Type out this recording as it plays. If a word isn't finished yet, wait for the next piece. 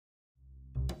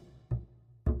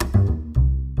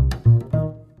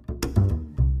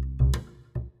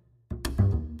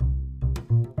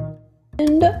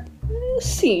And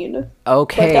scene.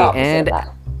 Okay, Like the opposite and of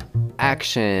that.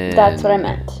 action. That's what I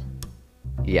meant.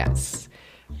 Yes.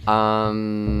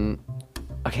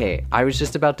 Okay, I was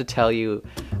just about to tell you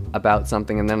about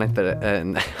something, and then I thought,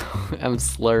 and I'm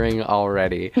slurring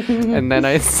already, and then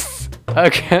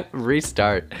okay,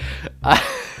 restart.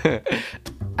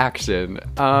 Action.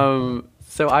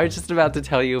 So I was just about to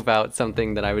tell you about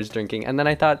something that I was drinking, and then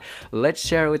I thought, let's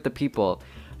share it with the people.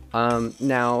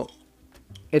 Now,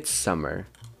 it's summer.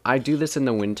 I do this in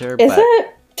the winter, Is but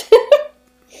it?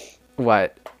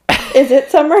 what? Is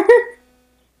it summer?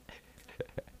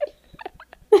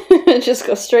 Just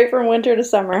go straight from winter to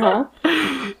summer, huh?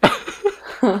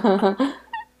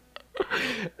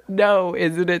 No,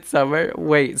 isn't it summer?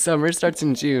 Wait, summer starts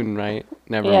in June, right?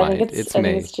 Never Yeah, mind. I It's think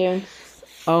May. it's June.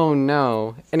 Oh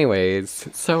no. Anyways,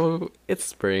 so it's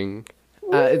spring.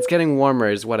 It's getting warmer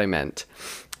is what I meant.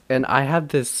 And I have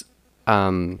this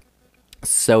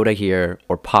soda here,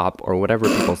 or pop, or whatever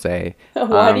people say.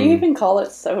 Why do you even call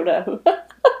it soda?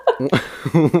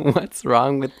 What's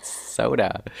wrong with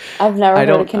soda? I've never I heard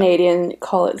a don't- Canadian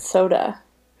call it soda.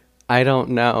 I don't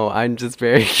know. I'm just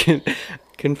very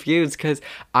confused because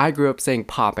I grew up saying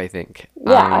pop, I think.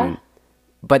 Yeah.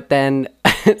 But then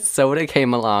soda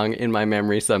came along in my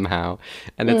memory somehow,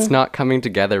 and it's not coming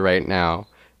together right now.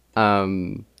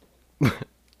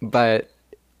 But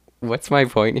what's my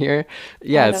point here?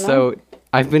 Yeah, don't so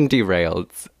I've been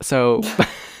derailed. So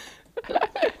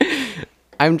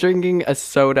I'm drinking a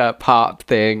soda pop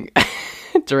thing,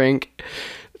 drink,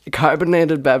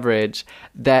 carbonated beverage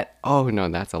that, oh no,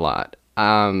 that's a lot.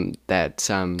 That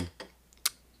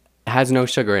has no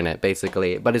sugar in it,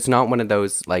 basically, but it's not one of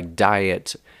those like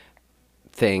diet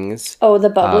things. Oh, the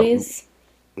bubblies?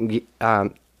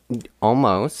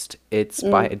 Almost. It's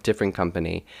by a different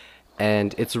company,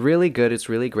 and it's really good. It's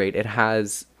really great. It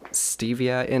has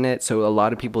stevia in it, so a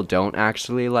lot of people don't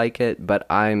actually like it, but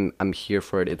I'm here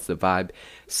for it. It's the vibe.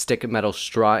 Stick a metal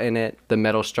straw in it. The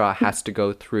metal straw has to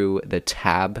go through the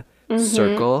tab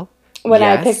circle. When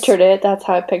I Yes. pictured it, that's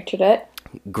how I pictured it.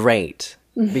 Great,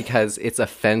 because it's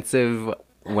offensive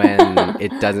when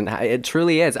it doesn't it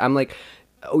truly is. I'm like,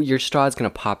 oh, your straw is gonna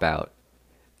pop out,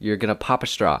 you're gonna pop a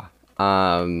straw,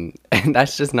 and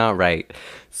that's just not right.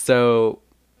 So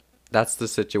that's the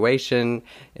situation.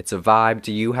 It's a vibe.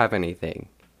 Do you have anything,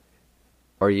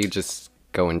 or are you just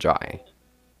going dry?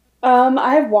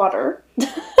 I have water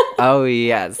Oh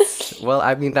yes, well,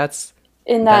 I mean, that's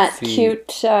in that That's the- cute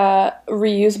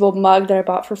reusable mug that I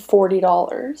bought for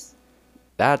 $40.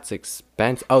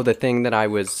 expensive. Oh, the thing that I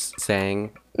was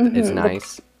saying is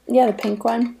nice. Yeah, the pink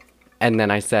one. And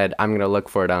then I said, I'm going to look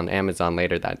for it on Amazon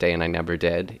later that day, and I never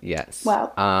did. Yes.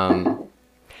 Wow.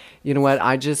 You know what?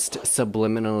 I just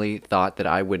subliminally thought that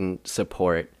I wouldn't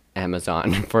support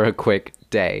Amazon for a quick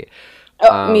day.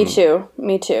 Oh, me too.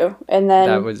 Me too. And then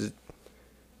That was...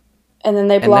 and then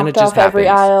they then it blocked just off every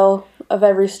happens. aisle of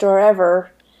every store ever.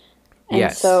 And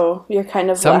Yes. so you're kind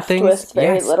of Some left things- with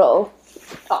very yes. little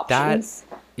options.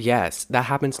 Yes, that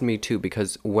happens to me too,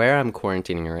 because where I'm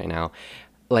quarantining right now,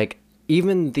 like,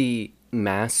 even the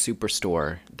mass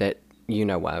superstore that you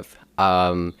know of,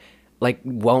 like,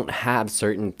 won't have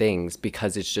certain things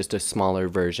because it's just a smaller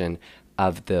version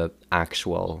of the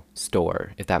actual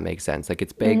store, if that makes sense. Like,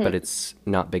 it's big, but it's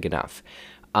not big enough.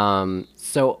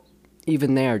 So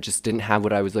even there just didn't have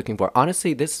what I was looking for.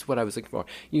 Honestly, this is what I was looking for.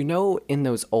 You know, in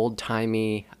those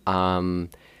old-timey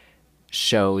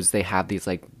shows, they have these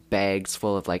like bags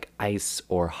full of like ice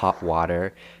or hot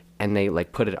water, and they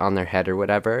like put it on their head or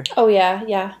whatever. Oh yeah,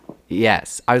 yeah.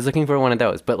 Yes, I was looking for one of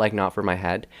those, but like not for my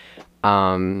head.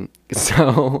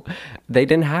 So they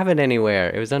didn't have it anywhere.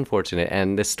 It was unfortunate,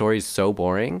 and this story's so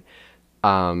boring.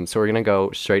 So we're gonna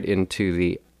go straight into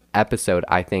the episode,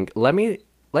 I think.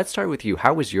 Let's start with you.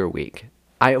 How was your week?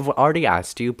 I've already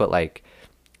asked you, but like,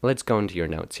 let's go into your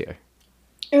notes here.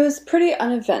 It was pretty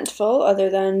uneventful, other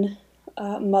than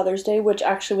Mother's Day, which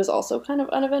actually was also kind of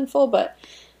uneventful, but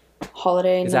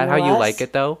holiday. Is that how you nonetheless. like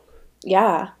it though?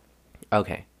 Yeah.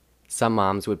 Okay. Some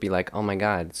moms would be like, oh my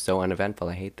God, so uneventful.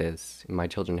 I hate this. My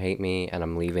children hate me and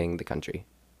I'm leaving the country.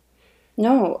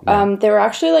 No, they were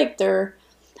actually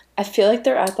I feel like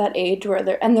they're at that age where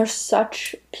they're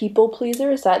such people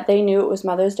pleasers that they knew it was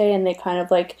Mother's Day and they kind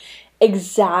of like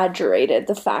exaggerated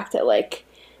the fact that like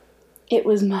it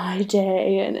was my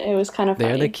day, and it was kind of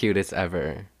They're funny. the cutest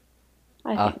ever.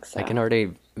 I think so. I can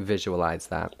already visualize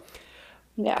that.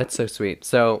 Yeah. That's so sweet.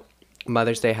 So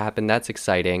Mother's Day happened. That's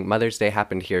exciting. Mother's Day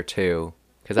happened here too,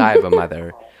 because I have a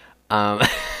mother. I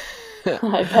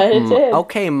bet it did.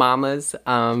 Okay, mamas.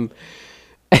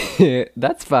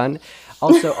 That's fun.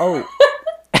 Also,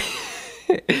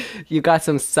 you got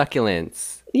some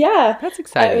succulents. Yeah. That's I was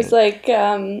exciting. like,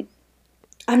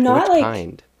 I'm not Which like,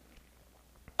 kind?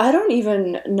 I don't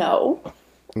even know.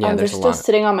 Yeah, They're there's a still lot.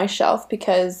 sitting on my shelf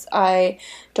because I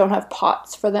don't have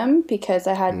pots for them because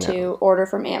I had No. to order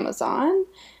from Amazon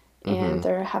and Mm-hmm.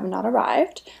 they have not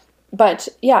arrived. But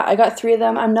yeah, I got three of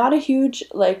them. I'm not a huge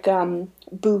like Pot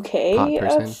bouquet of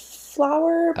person?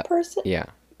 flower person. Yeah.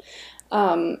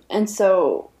 And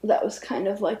so that was kind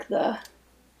of like the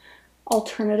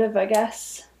alternative, I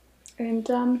guess.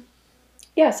 And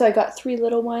yeah, so I got three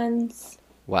little ones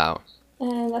Wow.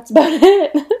 and that's about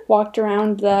it. Walked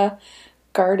around the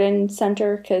garden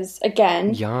center because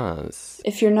again, Yes.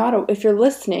 if you're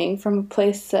listening from a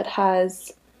place that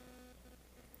has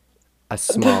A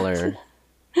smaller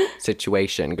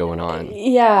situation going on in the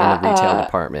yeah, retail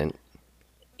department.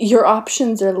 your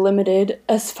options are limited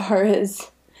as far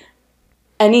as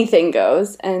anything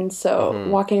goes, and so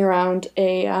Mm-hmm. walking around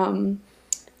a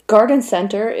garden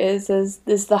center is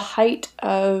the height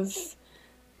of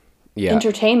Yeah.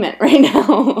 entertainment right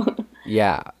now.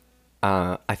 Yeah.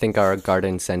 I think our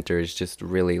garden center is just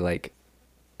really like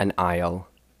an aisle.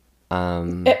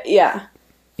 Yeah,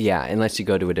 Yeah, unless you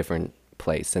go to a different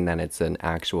place and then it's an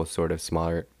actual sort of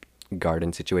smaller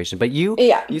garden situation. But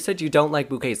yeah. you said you don't like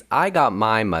bouquets. I got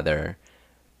my mother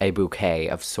a bouquet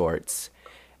of sorts.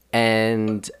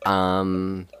 And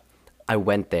I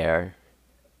went there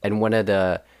and one of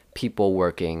the people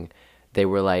working, they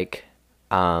were like,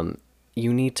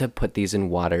 you need to put these in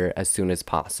water as soon as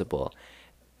possible.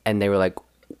 And they were like,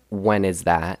 when is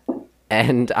that?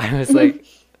 And I was like,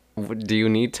 do you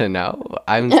need to know?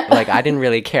 I'm like, I didn't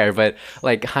really care, but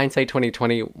like hindsight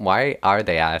 2020, why are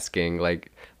they asking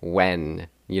like when?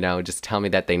 You know, just tell me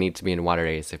that they need to be in water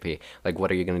ASAP. Like,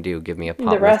 what are you gonna do? Give me a The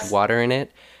pot with rest, water in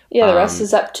it? yeah, the rest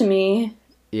is up to me.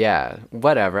 Yeah,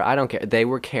 whatever. I don't care. They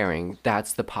were caring.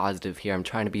 That's the positive here. I'm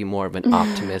trying to be more of an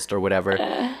optimist or whatever.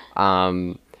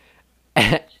 Um,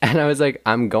 and I was like,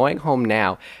 I'm going home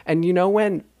now. And you know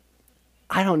when,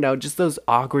 I don't know, just those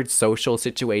awkward social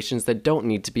situations that don't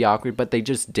need to be awkward, but they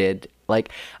just did. Like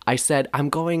I said, I'm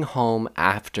going home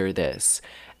after this.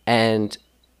 And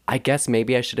I guess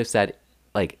maybe I should have said,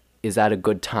 like, is that a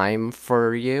good time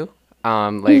for you?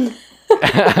 Like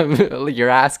you're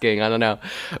asking, I don't know.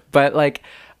 But like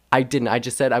I didn't. I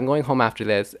just said I'm going home after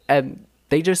this and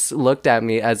they just looked at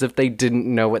me as if they didn't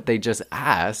know what they just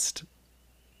asked.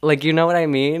 Like, you know what I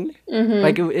mean?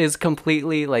 Like, it is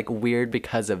completely, like, weird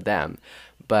because of them.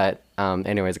 But,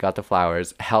 anyways, got the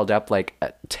flowers, held up, like,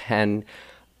 10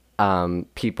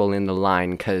 people in the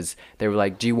line because they were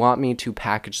like, do you want me to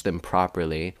package them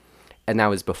properly? And that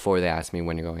was before they asked me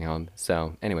when you're going home.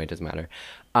 So, anyway, it doesn't matter.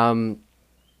 And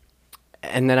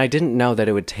then I didn't know that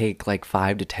it would take, like,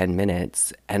 5 to 10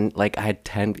 minutes. And, like, I had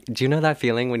 10. Do you know that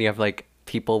feeling when you have, like,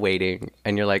 people waiting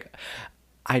and you're like,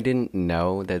 I didn't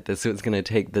know that this was going to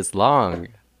take this long.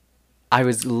 I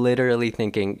was literally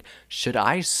thinking, should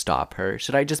I stop her?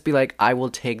 Should I just be like, I will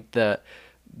take the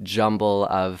jumble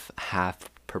of half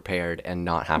prepared and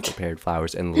not half prepared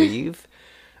flowers and leave?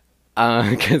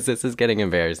 Because this is getting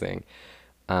embarrassing.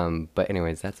 But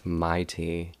anyways, that's my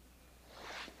tea.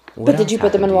 What But did else you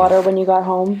put them happened in to you? water when you got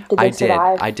home? Did I they did.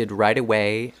 survive? I did right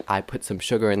away. I put some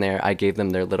sugar in there. I gave them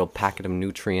their little packet of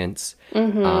nutrients.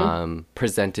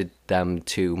 Presented them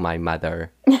to my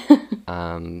mother,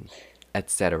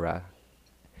 etc.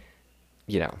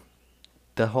 You know,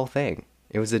 the whole thing.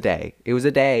 It was a day. It was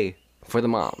a day for the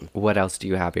mom. What else do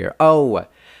you have here? Oh,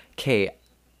 okay.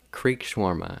 Creek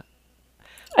shawarma.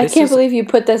 I This can't is believe you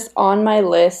put this on my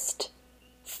list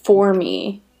for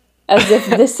me. As if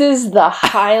this is the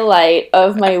highlight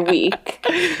of my week.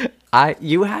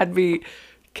 you had me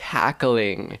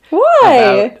cackling about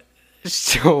Why?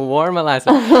 shawarma last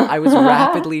night. I was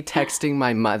rapidly texting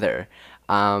my mother,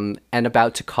 and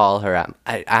about to call her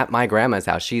at my grandma's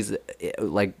house. She's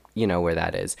like, you know where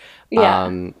that is, Yeah.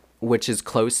 which is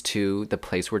close to the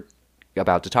place we're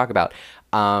about to talk about.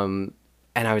 And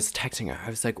I was texting her. I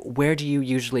was like, "Where do you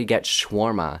usually get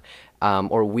shawarma,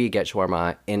 or we get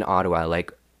shawarma in Ottawa?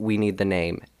 Like, we need the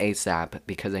name ASAP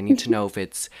because I need to know if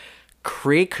it's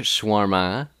Creek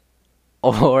shawarma."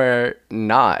 Or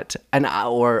not, and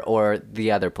or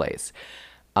the other place.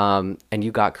 And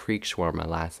you got Creek shawarma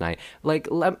last night. Like,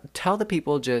 tell the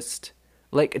people just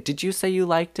like, did you say you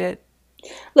liked it?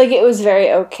 Like it was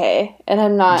very okay. And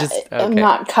Just I'm okay.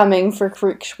 not coming for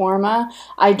Creek shawarma.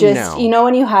 I just you No, know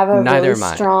when you have a neither really am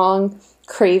I. strong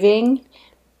craving,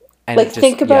 And like it just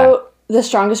think yeah, about the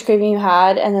strongest craving you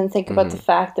had and then think about the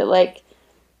fact that like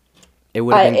it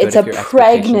would have been good it's a if your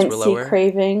expectations were pregnancy lower.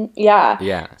 craving. Yeah.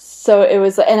 Yeah. So it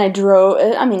was and I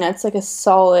drove I mean it's like a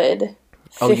solid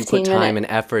Oh, you put 15 time minute.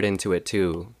 and effort into it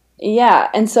too. Yeah,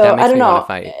 and so That I makes don't me want know. to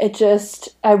fight. It just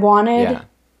I wanted Yeah.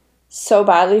 so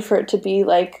badly for it to be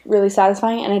like really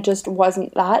satisfying, and it just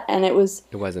wasn't that. And it was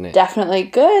It wasn't it. definitely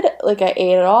good. Like I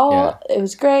ate it Yeah. all. It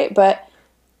was great, but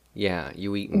Yeah.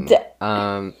 You eaten.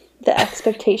 the the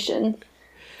expectation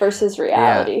versus Yeah.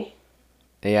 reality.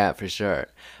 Yeah, for sure.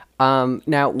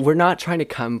 Now, we're not trying to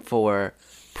come for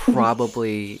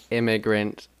probably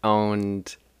immigrant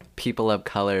owned, people of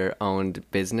color owned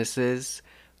businesses,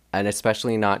 and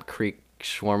especially not Creek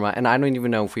Shawarma. And I don't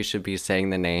even know if we should be saying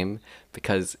the name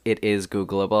because it is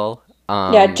Googleable.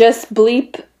 Yeah, just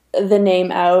bleep the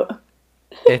name out.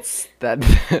 It's that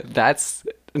that's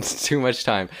too much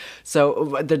time.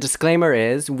 So the disclaimer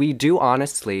is we do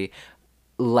honestly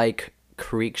like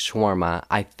Creek Shawarma.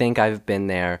 I think I've been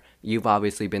there. You've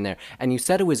obviously been there. And you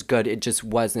said it was good. It just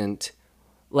wasn't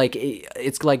like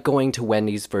it's like going to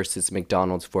Wendy's versus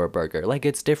McDonald's for a burger. Like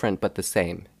it's different but the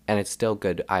same and it's still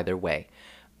good either way.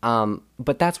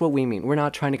 But that's what we mean. We're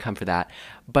not trying to come for that.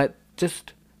 But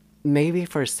just maybe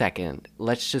for a second,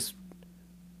 let's just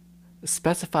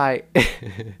specify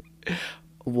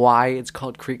why it's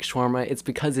called Creek Shawarma. It's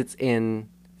because it's in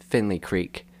Finley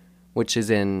Creek, which is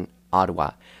in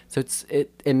Ottawa. So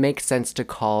it makes sense to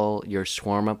call your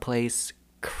shawarma place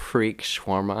Creek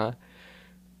Shawarma.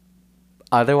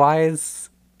 Otherwise,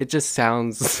 it just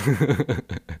sounds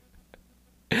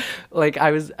like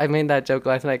I made that joke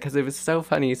last night because it was so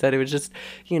funny. You said it was just,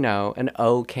 an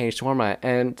okay shawarma.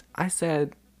 And I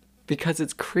said, because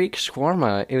it's Creek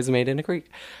Shawarma, it was made in a creek.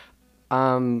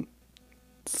 Um,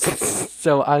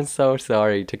 so I'm so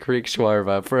sorry to Creek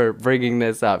Shawarma for bringing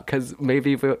this up because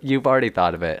maybe you've already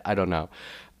thought of it. I don't know.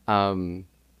 Um,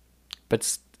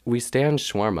 but we stand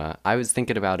shawarma. I was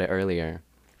thinking about it earlier.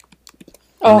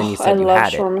 And then Oh, you I said you love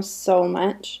had it. shawarma so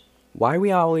much. Why are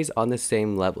we always on the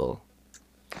same level?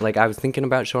 Like, I was thinking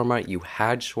about shawarma. You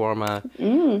had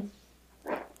shawarma.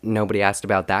 Nobody asked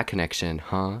about that connection,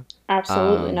 huh?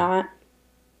 Absolutely not.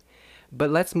 But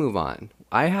let's move on.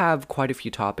 I have quite a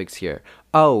few topics here.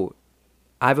 Oh,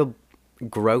 I have a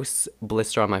gross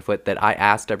blister on my foot that I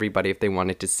asked everybody if they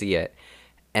wanted to see it.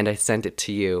 And I sent it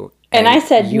to you. And I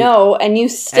said no, and you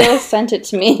still sent it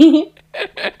to me.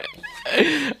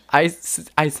 I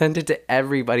sent it to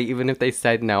everybody, even if they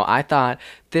said no. I thought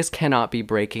this cannot be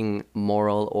breaking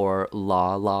moral or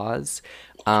laws.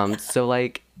 So,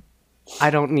 like, I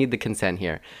don't need the consent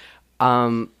here.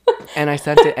 And I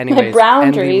sent it anyways. My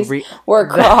boundaries were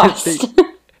crossed.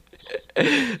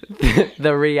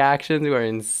 The reactions were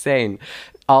insane.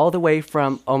 All the way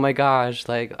from, oh my gosh,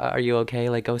 like, are you okay?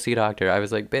 Like, go see a doctor. I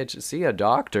was like, bitch, see a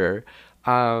doctor.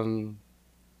 And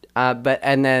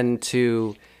then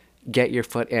to get your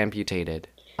foot amputated.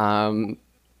 And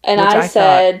I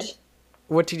said,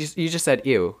 what did you just said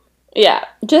ew. Yeah,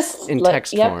 just in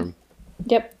text form.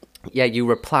 Yep. Yeah, you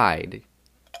replied,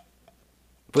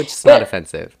 which is not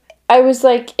offensive. I was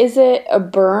like, is it a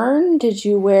burn? Did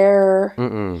you wear...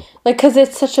 Like, because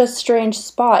it's such a strange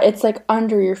spot. It's, like,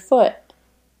 under your foot.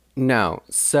 No.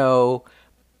 So,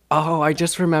 I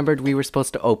just remembered we were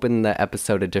supposed to open the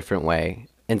episode a different way.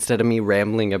 Instead of me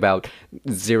rambling about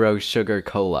zero sugar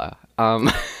cola.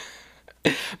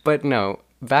 But no,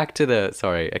 back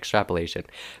to extrapolation.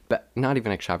 But not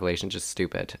even extrapolation, just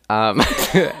stupid. Back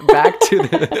to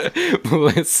the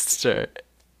blister.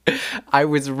 I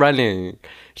was running.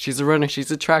 She's a runner.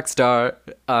 She's a track star.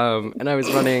 And I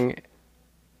was running,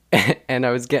 and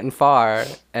I was getting far,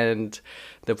 and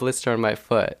the blister on my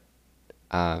foot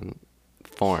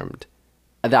formed.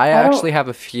 I actually have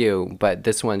a few, but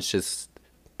this one's just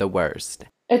the worst.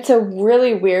 It's a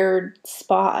really weird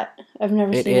spot. I've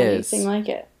never seen anything like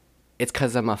it. It's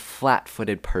because I'm a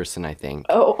flat-footed person, I think.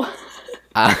 Oh.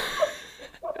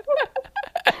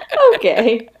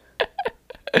 Okay.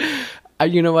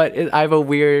 You know what? I have a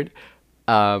weird...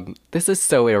 this is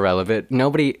so irrelevant.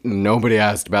 Nobody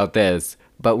asked about this.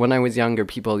 But when I was younger,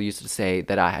 people used to say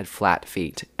that I had flat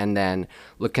feet. And then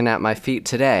looking at my feet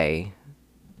today,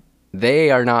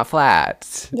 they are not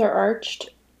flat. They're arched.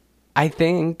 I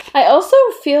think. I also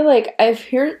feel like I've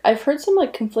heard some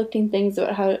like conflicting things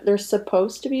about how they're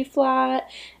supposed to be flat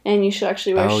and you should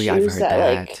actually wear shoes that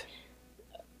like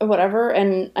whatever.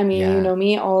 And I mean, you know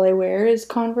me, all I wear is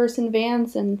Converse and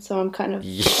Vans, and so I'm kind of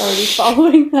already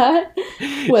following that.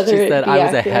 Whether she it said be I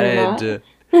was accurate or not.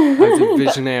 I was a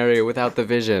visionary without the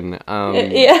vision.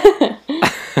 Yeah.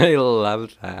 I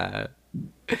love that.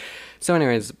 So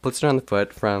anyways, blister on the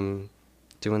foot from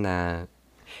doing that.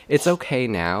 It's okay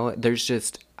now. There's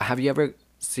just... Have you ever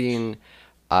seen...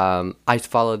 I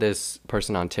follow this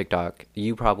person on TikTok.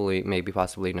 You probably, maybe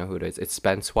possibly know who it is. It's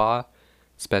Spencer.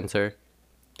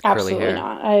 Absolutely curly hair.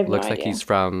 Not. I have Looks no like idea. he's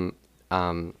from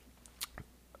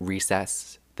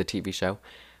Recess, the TV show.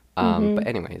 But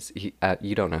anyways,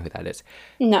 you don't know who that is.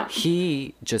 No.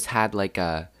 He just had like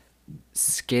a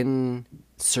skin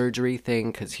surgery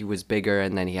thing because he was bigger,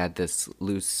 and then he had this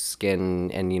loose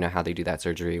skin, and you know how they do that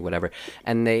surgery, whatever.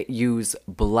 And they use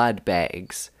blood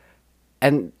bags.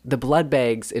 And the blood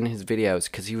bags in his videos,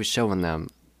 because he was showing them,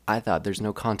 I thought there's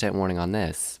no content warning on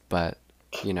this, but,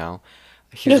 you know.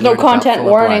 There's no content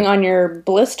warning on your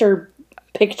blister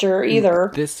picture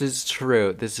either. This is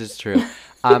true. This is true.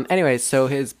 Anyway, so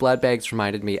his blood bags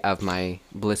reminded me of my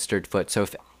blistered foot. So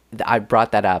if I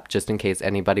brought that up just in case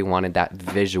anybody wanted that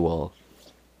visual.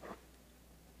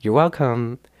 You're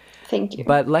welcome. Thank you.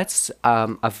 But let's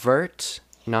not avert.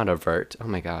 Oh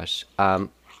my gosh.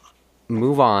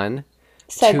 Move on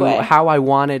Segue. to how I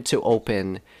wanted to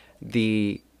open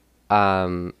the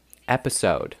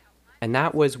episode. And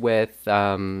that was with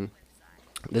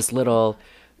this little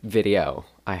video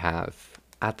I have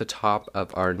at the top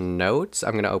of our notes.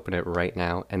 I'm going to open it right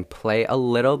now and play a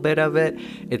little bit of it.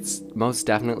 It's most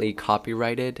definitely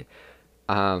copyrighted,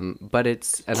 but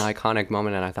it's an iconic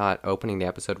moment, and I thought opening the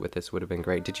episode with this would have been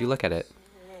great. Did you look at it?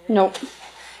 Nope.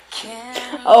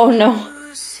 Oh, no.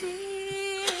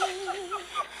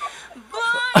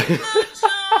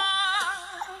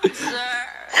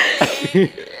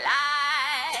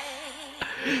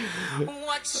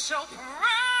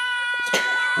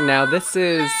 Now this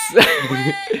is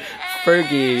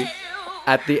Fergie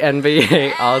at the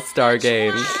NBA All-Star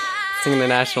Game singing the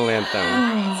national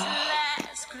anthem.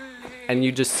 And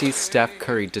you just see Steph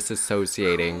Curry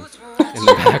disassociating in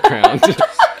the background.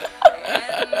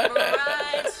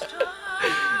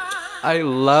 I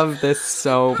love this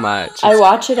so much. I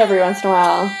watch it every once in a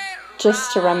while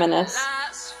just to reminisce.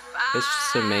 It's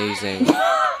just amazing.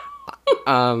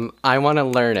 I want to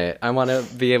learn it. I want to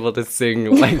be able to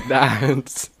sing like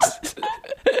that.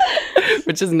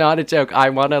 Which is not a joke. I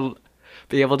want to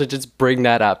be able to just bring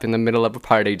that up in the middle of a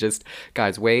party. Just,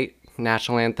 guys, wait.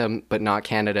 National anthem, but not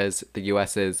Canada's. The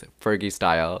US's Fergie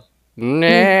style.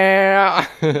 Nah.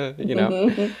 You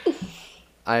know?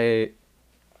 I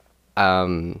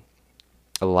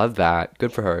love that.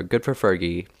 Good for her. Good for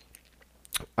Fergie.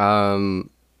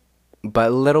 But a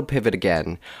little pivot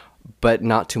again. But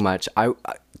not too much.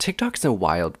 TikTok's a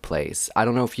wild place. I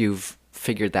don't know if you've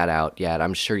figured that out yet.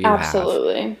 I'm sure you have.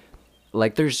 Absolutely.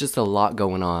 Like, there's just a lot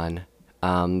going on.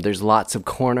 There's lots of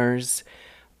corners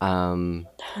that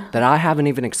I haven't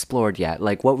even explored yet.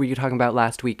 Like, what were you talking about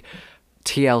last week?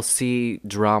 TLC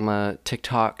drama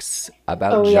TikToks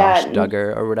about Josh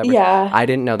Duggar or whatever. Yeah. I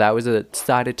didn't know that was a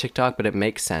side of TikTok, but it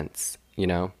makes sense, you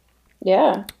know?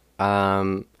 Yeah.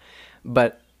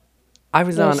 But I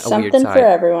was There's on a weird something side. for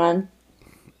everyone.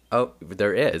 Oh,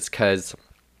 there is, because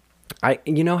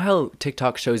you know how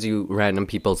TikTok shows you random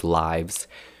people's lives?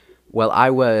 Well,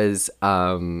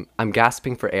 I'm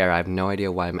gasping for air. I have no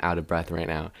idea why I'm out of breath right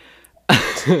now.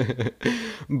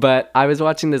 But I was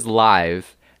watching this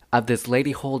live of this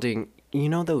lady holding, you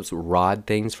know those rod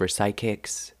things for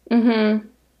sidekicks? Mm-hmm.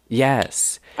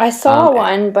 Yes. I saw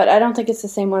one, but I don't think it's the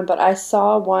same one, but I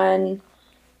saw one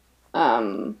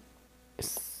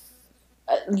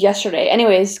yesterday.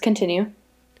 Anyways, continue.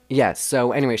 Yes.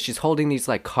 So anyway, she's holding these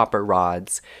like copper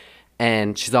rods,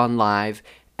 and she's on live,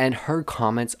 and her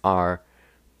comments are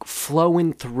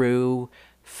flowing through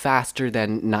faster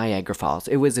than Niagara Falls.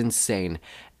 It was insane.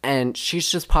 And she's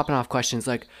just popping off questions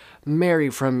like, Mary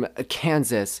from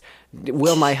Kansas,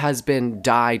 will my husband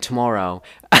die tomorrow?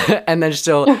 And then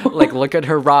she'll like look at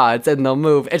her rods and they'll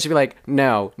move, and she'll be like,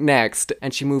 no, next.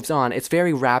 And she moves on. It's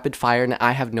very rapid fire, and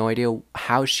I have no idea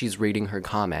how she's reading her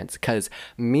comments, because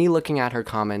me looking at her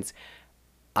comments,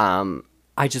 I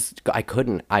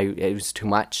couldn't. It was too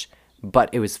much. But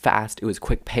it was fast. It was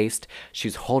quick paced. She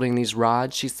was holding these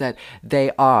rods. She said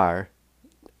they are,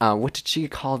 what did she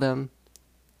call them?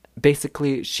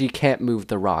 Basically, she can't move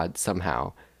the rods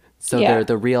somehow. So they're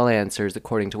the real answers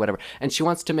according to whatever. And she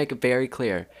wants to make it very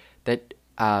clear that,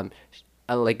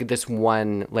 like this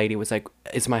one lady was like,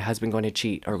 is my husband going to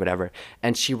cheat or whatever?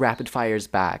 And she rapid fires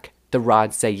back. The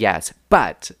rods say yes,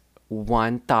 but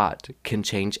one thought can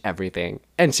change everything.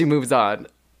 And she moves on.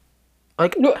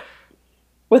 Like,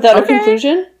 without a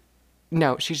conclusion?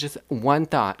 No, she's just, one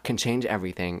thought can change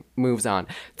everything. Moves on.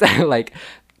 Like,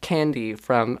 Candy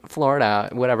from Florida,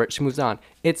 whatever, she moves on.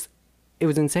 It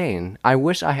was insane. I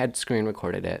wish I had screen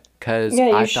recorded it, because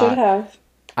I should have.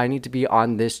 I need to be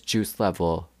on this juice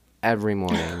level every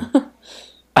morning.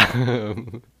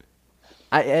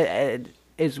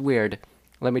 It's weird.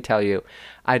 Let me tell you.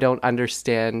 I don't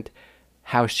understand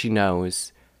how she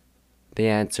knows the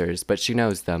answers, but she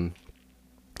knows them.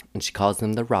 And she calls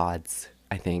them the rods,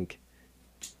 I think.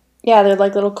 Yeah, they're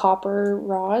like little copper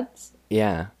rods.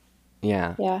 Yeah.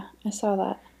 Yeah. Yeah, I saw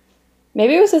that.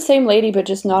 Maybe it was the same lady, but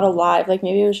just not alive. Like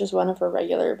maybe it was just one of her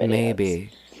regular videos.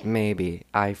 Maybe. Maybe.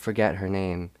 I forget her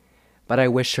name. But I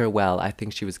wish her well. I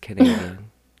think she was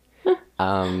Canadian.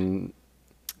 Um,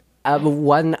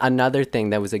 one another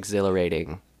thing that was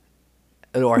exhilarating,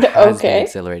 or has been Okay.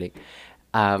 exhilarating.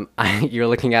 You're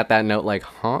looking at that note like,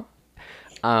 huh?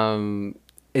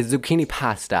 Is zucchini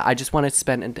pasta. I just want to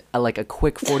spend like a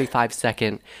quick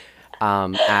 45-second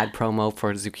ad promo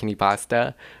for zucchini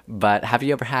pasta. But have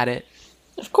you ever had it?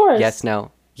 Of Yes, course.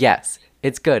 no. Yes.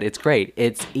 It's good. It's great.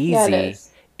 It's Yeah, it easy. is.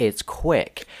 It's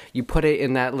quick. You put it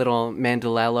in that little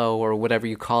mandalello or whatever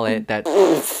you call it that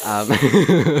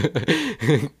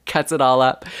um, cuts it all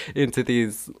up into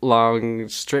these long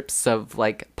strips of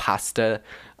like pasta.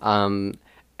 Um,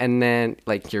 and then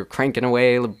like you're cranking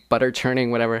away, butter churning,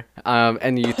 whatever.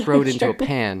 And you throw it into a Sure.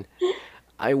 pan.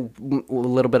 A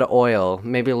little bit of oil,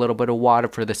 maybe a little bit of water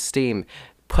for the steam.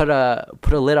 Put a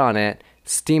lid on it,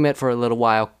 steam it for a little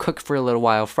while, cook for a little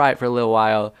while, fry it for a little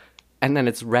while, and then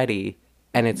it's ready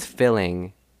and it's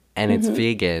filling and it's Mm-hmm.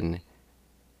 vegan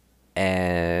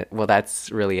and well that's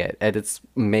really it. And it's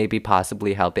maybe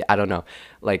possibly healthy. I don't know.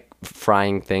 Like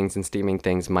frying things and steaming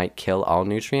things might kill all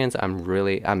nutrients. I'm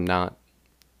not,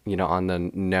 on the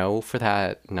no for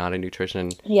that, not a Yeah, me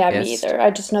nutritionist. either. I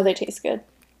just know they taste good.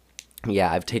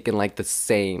 Yeah, I've taken like the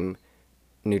same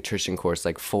nutrition course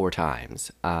like 4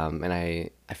 times, and I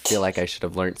feel like I should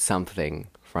have learned something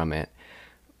from it.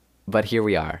 But here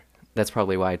we are. That's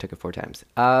probably why I took it 4 times.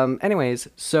 Anyways,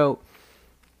 so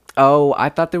oh, I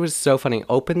thought that was so funny.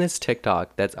 Open this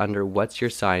TikTok that's under "What's your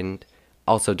sign?"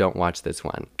 Also, don't watch this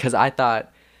one because I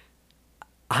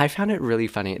found it really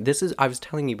funny. I was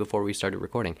telling you before we started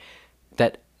recording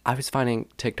that I was finding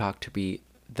TikTok to be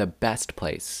the best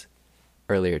place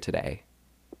earlier today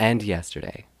and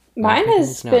yesterday. And I was Mine making has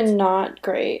these notes. been not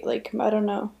great. Like, I don't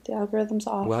know. The algorithm's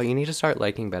Well, off. you need to start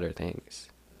liking better things.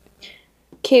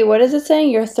 Okay, what is it saying?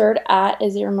 Your third at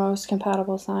is your most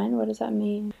compatible sign? What does that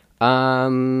mean?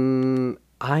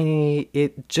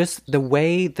 It just the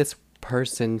way this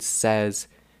person says,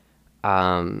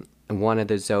 one of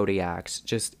the zodiacs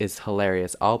just is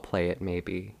hilarious. I'll play it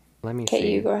maybe. Let me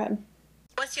Okay, you see. go ahead.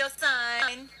 What's your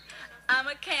sign? I'm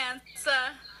a Cancer.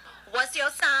 What's your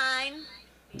sign?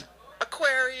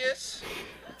 Aquarius.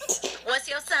 What's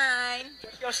your sign?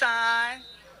 Your sign.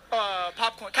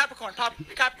 Popcorn. Capricorn. What's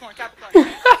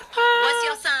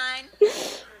your sign?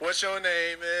 What's your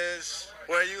name is?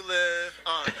 Where you live?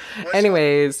 What's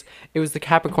Anyways, it was the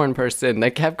Capricorn person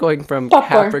that kept going from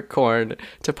Popcorn. Capricorn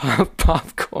to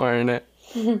popcorn.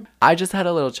 I just had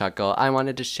a little chuckle. I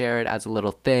wanted to share it as a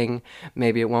little thing.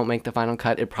 Maybe it won't make the final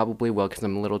cut. It probably will because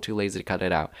I'm a little too lazy to cut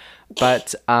it out.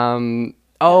 But At oh,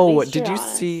 least did you're you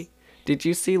honest. see? Did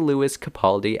you see Louis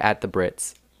Capaldi at the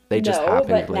Brits? They just No, happened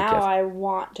but like now yes. I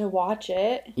want to watch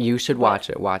it. You should What? watch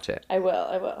it. Watch it. I will,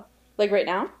 I will. Like right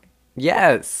now?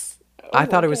 Yes. I Oh,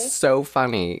 thought it was okay. so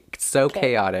funny, so Okay.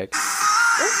 chaotic.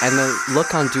 And the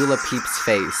look on Dula Peep's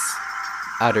face,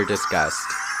 utter disgust.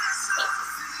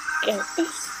 Okay.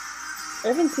 I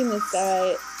haven't seen this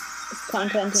guy's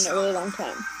content in a really long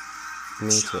time.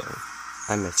 Me too.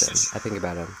 I miss him. I think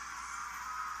about him.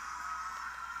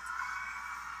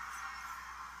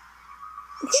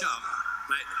 Shut up,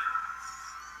 mate.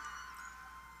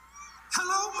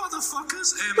 Hello, motherfuckers.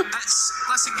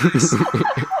 Listen, guys.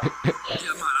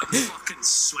 Yeah, man, I'm fucking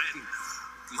sweating.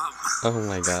 Man, Oh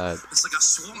my god. it's like a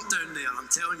swamp down there, I'm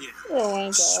telling you. Oh my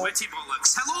god. Sweaty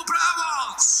bollocks. Hello,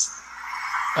 Bravos!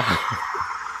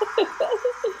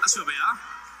 That's where we are.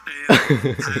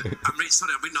 I'm right,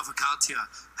 sorry, I'm reading off a card here.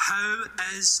 How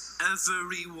is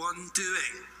everyone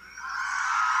doing?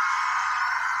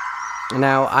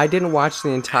 Now, I didn't watch the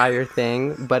entire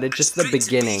thing, but it's just the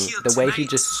beginning. The way he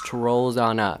just strolls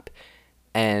on up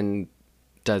and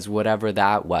does whatever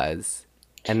that was,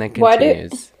 and then Why do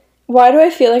continues. why do I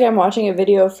feel like I'm watching a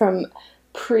video from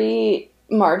pre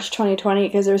March 2020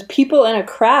 because there's people in a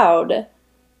crowd?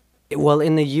 Well,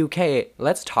 in the UK,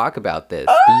 let's talk about this.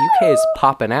 The UK is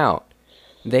popping out.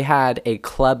 They had a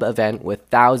club event with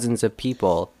thousands of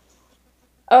people,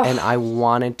 Oh, and I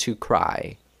wanted to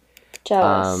cry.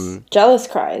 jealous. Jealous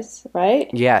cries, right?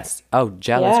 Yes. Oh,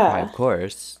 jealous cry, Yeah. of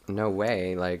course. No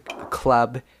way. Like a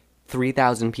club,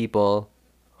 3,000 people.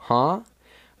 Huh?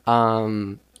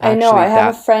 I know. I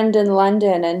have that, a friend in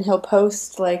London, and he'll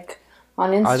post like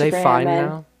on Instagram. are they fine and,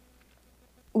 now?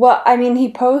 Well, I mean,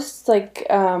 he posts like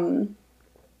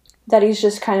that he's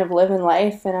just kind of living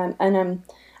life, and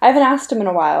I haven't asked him in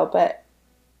a while, but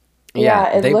yeah,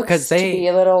 it looks because to be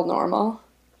a little normal.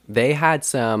 they had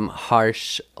some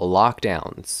harsh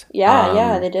lockdowns.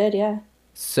 Yeah, they did, yeah.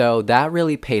 So that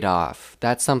really paid off.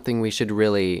 That's something we should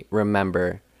really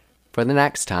remember for the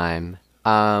next time.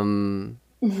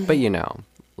 But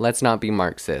let's not be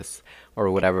Marxists or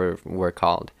whatever we're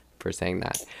called for saying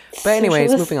that. But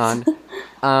anyways, moving on.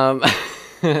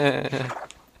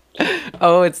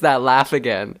 Oh, it's that laugh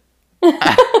again.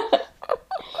 I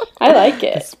like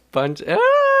it. Sponge.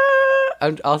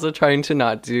 I'm also trying to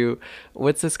not do,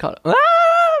 what's this called?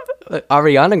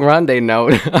 Ariana Grande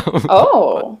note.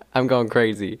 Oh. I'm going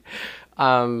crazy.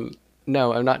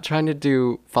 No, I'm not trying to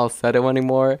do falsetto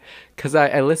anymore because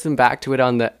I listened back to it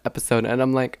on the episode and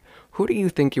I'm like, who do you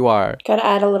think you are? Gotta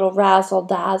add a little razzle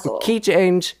dazzle. Key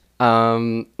change.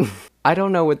 I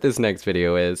don't know what this next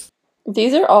video is.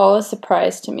 These are all a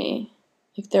surprise to me.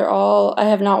 Like they're all, I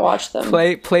have not watched them.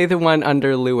 Play the one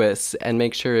under Lewis and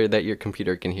make sure that your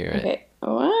computer can hear it. Okay.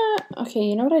 What? Okay,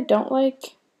 you know what I don't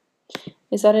like?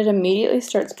 Is that it immediately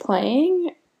starts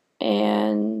playing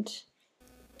and...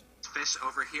 Fish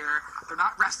over here. They're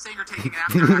not resting or taking a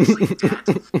nap. They're actually dead.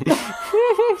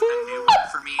 A new one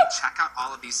for me. Check out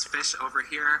all of these fish over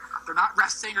here. They're not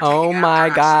resting or taking Oh a nap. my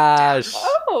They're actually gosh. dead.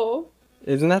 Oh.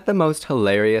 Isn't that the most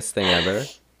hilarious thing ever?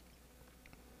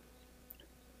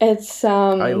 It's,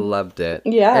 I loved it.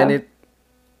 Yeah. And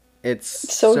it's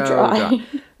so dry.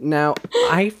 Now,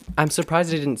 I'm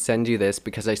surprised I didn't send you this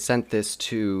because I sent this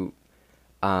to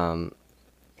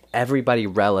everybody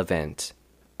relevant.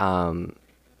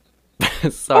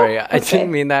 Sorry, I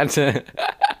didn't mean that to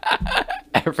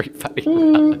everybody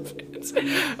relevant.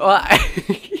 Well,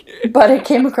 but it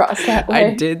came across that way.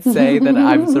 I did say that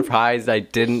I'm surprised I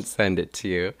didn't send it to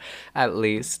you, at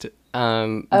least.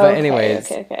 But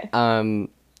anyways, okay.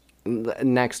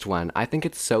 Next one. I think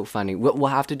it's so funny. We'll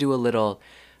have to do a little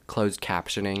closed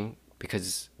captioning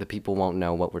because the people won't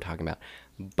know what we're talking about.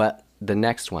 But the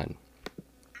next one.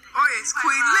 Oi, it's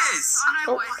Queen Liz.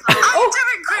 How you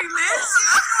doing, Queen Liz?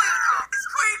 It's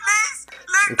Queen Liz.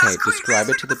 Look, Okay, that's Queen describe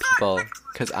Liz it to the with people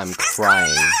because I'm It's crying.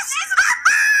 Queen Liz.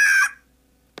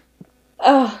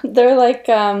 Oh, they're like,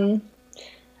 oh,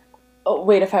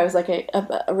 wait, if I was like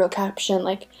a real caption,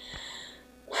 like,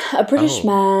 a British Oh.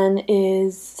 man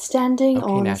is standing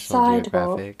Okay, on a National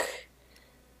sidewalk. Geographic.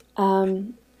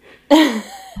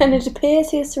 And it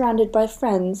appears he is surrounded by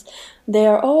friends. They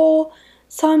are all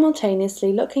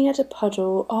simultaneously looking at a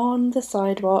puddle on the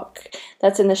sidewalk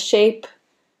that's in the shape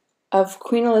of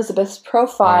Queen Elizabeth's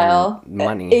profile.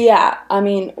 Money. Yeah, I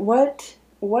mean, what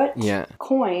Yeah.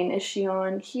 coin is she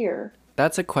on here?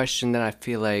 That's a question that I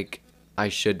feel like I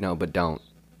should know but don't.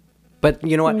 But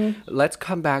you know what? Let's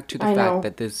come back to the I fact know.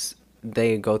 that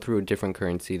they go through a different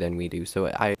currency than we do.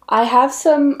 So I have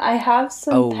some pens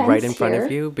right in front here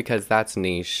of you because that's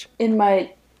niche. in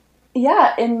my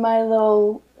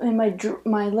little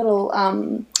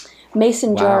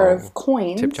mason jar Wow. of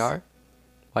coins. Tip jar?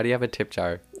 Why do you have a tip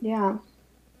jar? Yeah.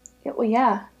 Well,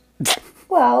 yeah.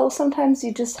 Well, sometimes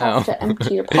you just have Oh. to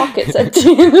empty your pockets at the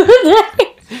end of the day.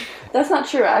 That's not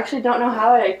true. I actually don't know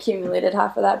how I accumulated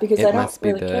half of that because I It don't must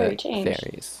be really the carry change.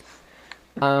 fairies.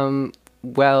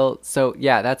 Well, so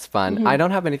yeah, that's fun. I don't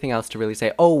have anything else to really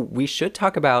say. Oh, we should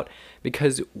talk about,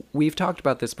 because we've talked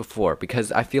about this before,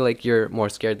 because I feel like you're more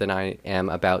scared than I am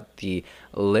about the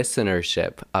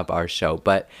listenership of our show.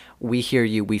 But we hear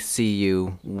you, we see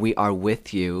you, we are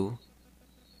with you,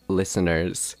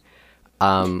 listeners.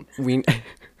 We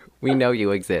we know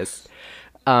you exist.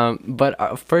 But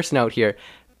our first note here,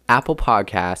 Apple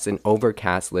Podcasts and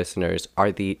Overcast listeners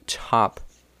are the top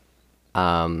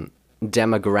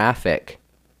demographic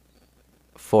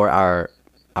for our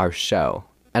show.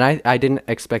 And I didn't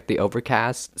expect the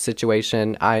Overcast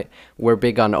situation. We're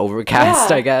big on Overcast,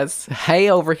 Yeah. I guess. Hey,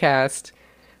 Overcast.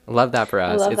 Love that for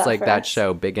us. love It's that like for that us.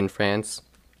 show, Big in France.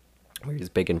 We're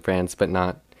just big in France, but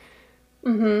not.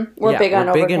 We're Yeah, big on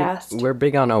Overcast. We're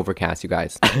big on Overcast, you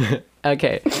guys.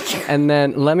 Okay. And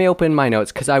then let me open my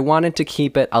notes because I wanted to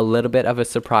keep it a little bit of a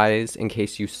surprise in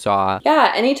case you saw.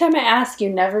 Yeah, anytime I ask, you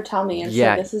never tell me. And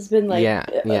Yeah, so this has been like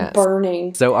yes.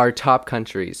 burning. So our top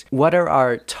countries. What are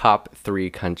our top 3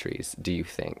 countries, do you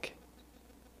think?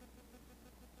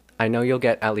 I know you'll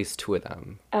get at least 2 of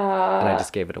them. And I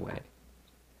just gave it away.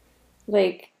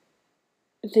 Like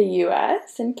the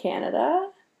US and Canada.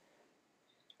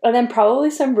 And then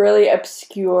probably some really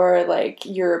obscure like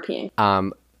European.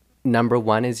 Number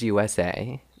 1 is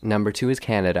USA. Number 2 is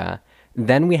Canada.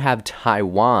 Then we have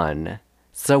Taiwan.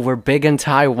 So we're big in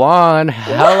Taiwan.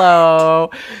 Hello.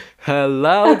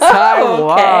 Hello,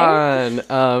 Taiwan.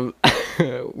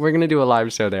 We're going to do a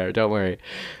live show there. Don't worry.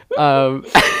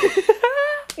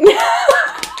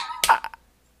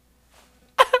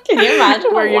 Can you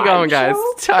imagine? Where are a you wine going, guys?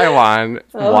 show? Taiwan.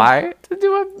 Oh. Why? To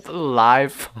do a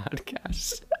live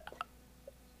podcast.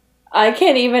 I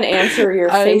can't even answer your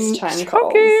I'm FaceTime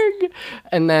calls. joking.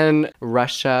 And then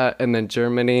Russia, and then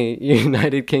Germany,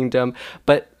 United Kingdom,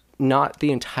 but not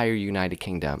the entire United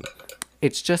Kingdom.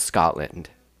 It's just Scotland.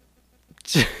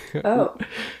 Oh.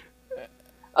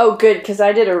 Oh, good, because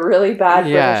I did a really bad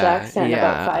British accent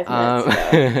about 5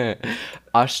 minutes ago.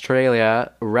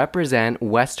 Australia represent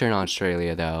Western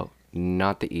Australia, though,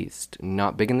 not the East.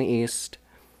 Not big in the East,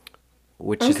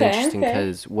 which is Okay, interesting okay.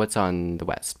 because what's on the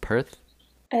West? Perth?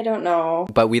 I don't know.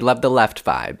 But we love the left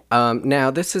vibe. Now,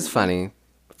 this is funny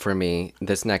for me,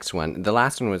 this next one. The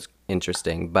last one was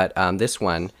interesting, but this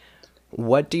one,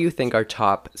 what do you think our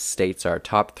top states are?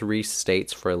 Top 3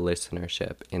 states for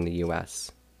listenership in the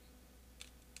U.S.?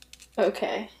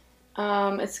 Okay.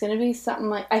 It's gonna be something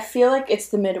like, I feel like it's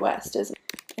the Midwest, isn't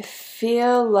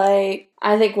it?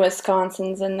 I think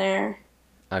Wisconsin's in there.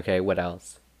 Okay, what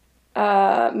else?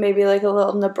 Maybe like a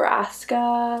little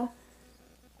Nebraska.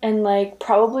 And like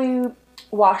probably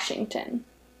Washington.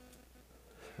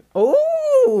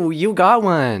 Oh, you got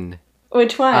one.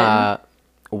 Which one?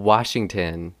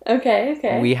 Washington.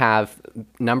 Okay. We have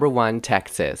number 1,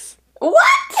 Texas. What?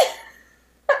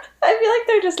 I feel like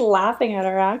they're just laughing at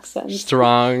our accents.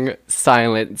 Strong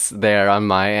silence there on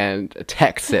my end.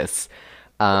 Texas.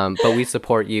 But we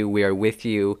support you. We are with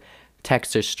you.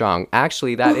 Texas strong.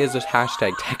 Actually, that is a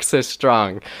hashtag, Texas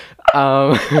strong.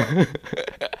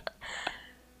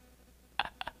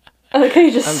 I like how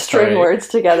you just I'm string sorry. words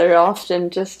together often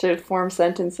just to form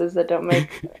sentences that don't make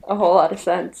a whole lot of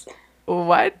sense.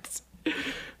 What?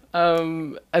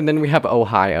 And then we have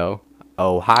Ohio.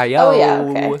 Ohio. Oh, yeah,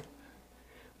 okay.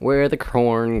 Where the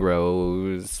corn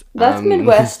grows. That's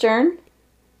Midwestern.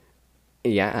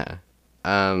 Yeah.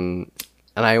 And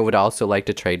I would also like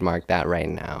to trademark that right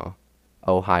now.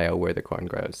 Ohio, where the corn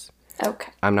grows.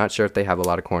 Okay. I'm not sure if they have a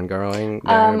lot of corn growing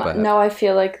there, but No, I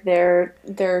feel like their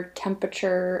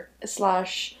temperature /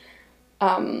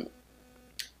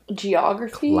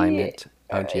 geography. climate.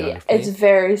 Oh, geography. It's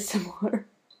very similar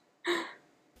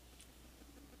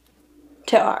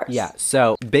to ours. Yeah,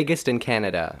 so biggest in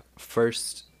Canada,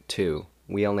 first 2.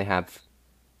 We only have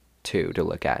 2 to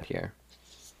look at here.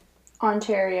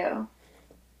 Ontario.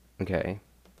 Okay.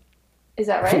 Is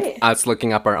that right? Us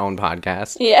looking up our own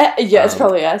podcast. Yeah, it's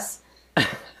probably us.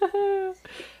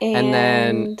 And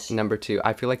then number 2,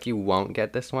 I feel like you won't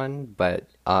get this one, but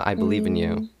I believe in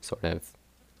you, sort of.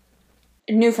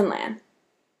 Newfoundland.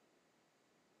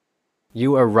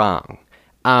 You are wrong.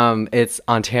 It's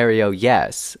Ontario,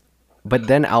 yes, but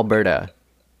then Alberta.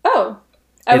 Oh,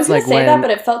 I was It's going like to say that, when-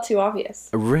 but it felt too obvious.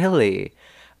 Really?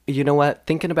 You know what?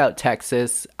 Thinking about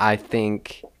Texas, I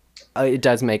think it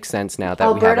does make sense now that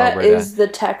we have Alberta Alberta. is the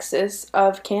Texas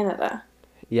of Canada.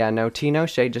 Yeah, no, Tino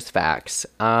Shea, just facts. It's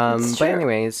But true.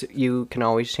 anyways, you can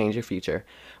always change your future.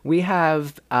 We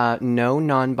have no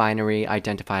non-binary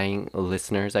identifying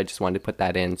listeners. I just wanted to put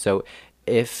that in. So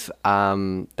if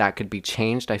that could be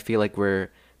changed, I feel like we're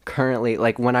currently,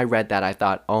 like when I read that, I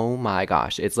thought, oh my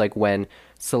gosh, it's like when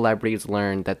celebrities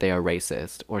learn that they are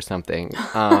racist or something.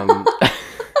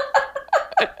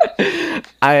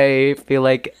 I feel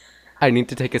like I need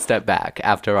to take a step back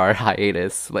after our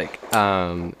hiatus,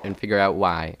 and figure out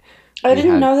why. I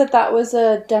didn't know that was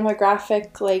a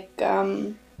demographic, like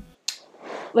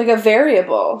a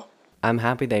variable. I'm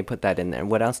happy they put that in there.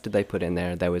 What else did they put in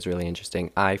there that was really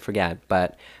interesting? I forget,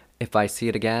 but if I see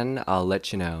it again, I'll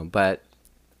let you know. But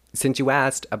since you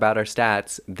asked about our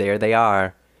stats, there they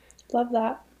are. Love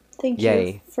that. Thank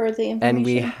Yay. you for the information. And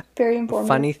we, very informative.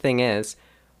 funny thing is,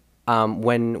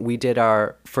 when we did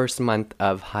our first month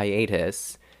of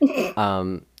hiatus,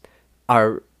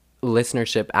 our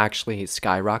listenership actually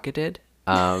skyrocketed.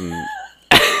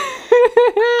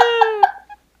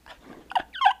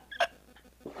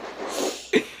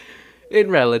 In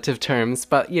relative terms,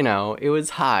 but it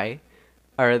was higher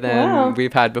than Wow.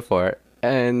 we've had before,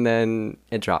 and then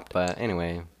it dropped. But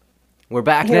anyway, we're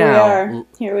back Here we now. are.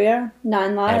 Here we are.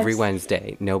 9 lives. Every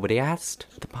Wednesday. Nobody asked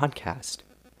the podcast.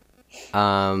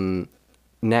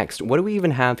 Next, what do we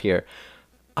even have here?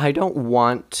 I don't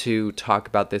want to talk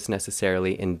about this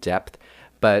necessarily in depth,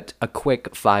 but a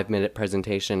quick 5-minute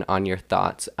presentation on your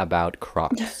thoughts about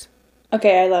Crocs.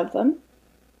 Okay, I love them.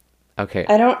 Okay.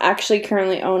 I don't actually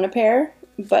currently own a pair,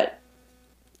 but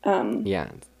Yeah,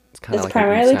 it's kind It's of like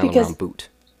primarily an Saint because- Laurent boot.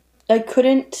 I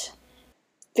couldn't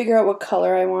figure out what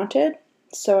color I wanted,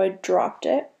 so I dropped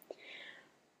it.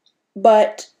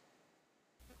 But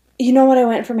you know what? I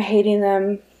went from hating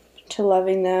them to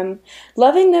loving them.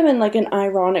 Loving them in like an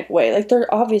ironic way. Like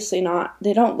they're obviously not,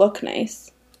 they don't look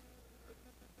nice.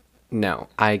 No,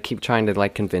 I keep trying to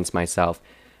like convince myself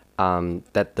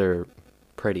that they're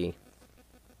pretty,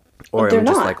 or They're I'm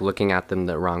just not. like looking at them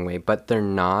the wrong way. But they're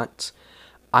not.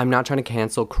 I'm not trying to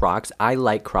cancel Crocs. I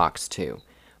like Crocs too,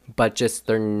 but just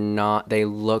they're not. They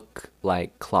look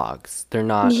like clogs. They're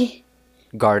not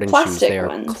garden shoes. Plastic They are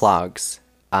ones. clogs.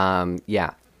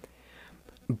 Yeah.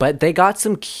 But they got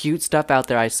some cute stuff out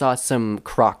there. I saw some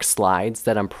Croc slides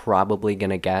that I'm probably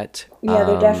gonna get. Yeah,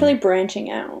 they're definitely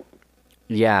branching out.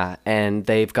 Yeah, and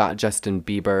they've got Justin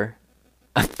Bieber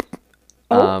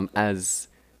as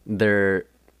their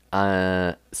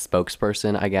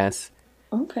spokesperson, I guess,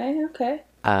 Okay.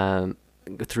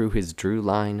 through his Drew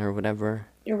line or whatever.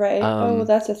 You're right.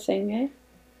 That's a thing,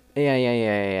 eh?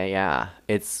 Yeah.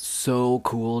 It's so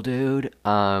cool, dude.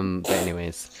 But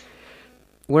anyways,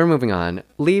 we're moving on.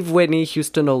 Leave Whitney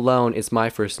Houston alone is my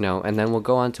first note, and then we'll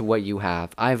go on to what you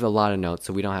have. I have a lot of notes,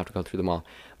 so we don't have to go through them all.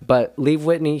 But leave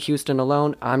Whitney Houston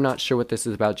alone. I'm not sure what this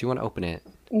is about. Do you want to open it?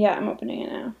 Yeah, I'm opening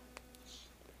it now.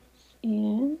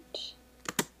 And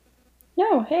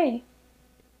no, hey.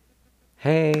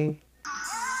 Hey.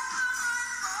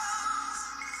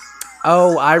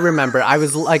 Oh, I remember. I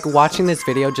was like watching this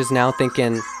video just now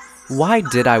thinking, why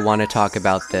did I want to talk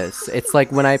about this? It's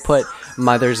like when I put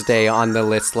Mother's Day on the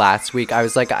list last week, I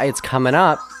was like, it's coming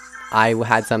up. I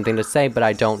had something to say, but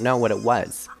I don't know what it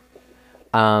was.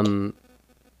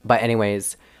 But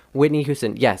anyways, Whitney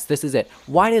Houston. Yes, this is it.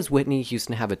 Why does Whitney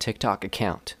Houston have a TikTok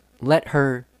account? Let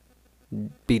her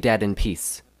be dead in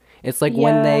peace. It's like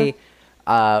when they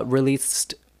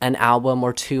released an album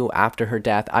or two after her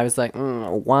death. I was like,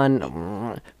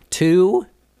 two?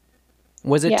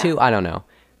 Was it two? I don't know.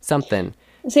 Something.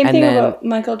 Same And thing then about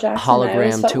Michael Jackson. I always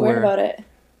hologram felt weird tour. about it.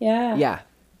 Yeah.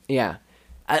 Yeah.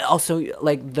 Also,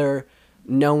 like, they're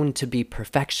known to be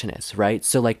perfectionists, right?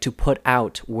 So, like, to put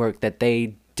out work that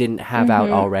they didn't have out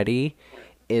already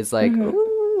is like,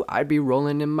 ooh, I'd be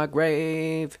rolling in my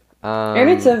grave. And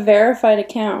it's a verified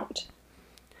account.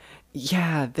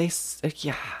 Yeah,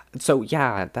 yeah. So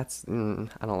yeah, that's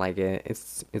I don't like it.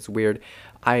 It's weird.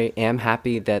 I am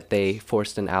happy that they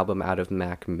forced an album out of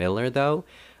Mac Miller though.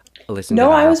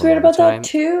 No, I was weird about that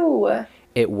too.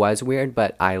 It was weird,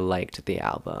 but I liked the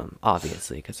album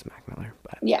obviously because of Mac Miller.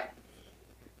 But Yeah.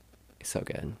 so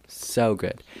good, so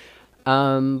good.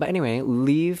 But anyway,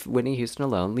 leave Whitney Houston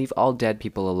alone. Leave all dead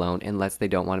people alone unless they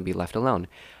don't want to be left alone.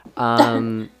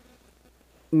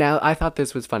 Now, I thought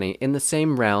this was funny. In the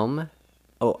same realm,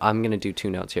 I'm going to do two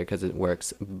notes here because it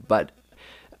works, but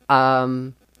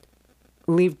leave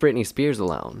Britney Spears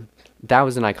alone. That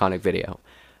was an iconic video.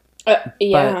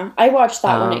 Yeah. I watched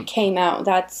that when it came out.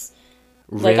 That's,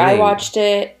 Really? like, I watched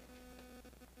it.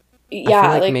 Yeah,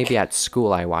 I feel like maybe at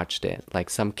school I watched it. Like,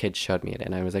 some kid showed me it,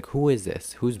 and I was like, who is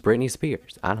this? Who's Britney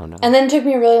Spears? I don't know. And then it took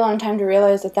me a really long time to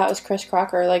realize that was Chris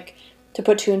Crocker, like, to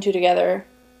put two and two together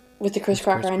with the Chris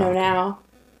Crocker I know now.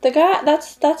 The guy,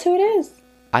 that's who it is.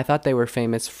 I thought they were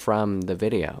famous from the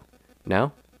video.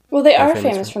 No? Well, they are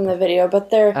famous from the video, but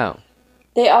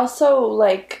they also,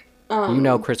 like, you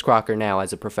know Chris Crocker now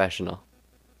as a professional.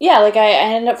 Yeah, like, I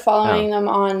ended up following them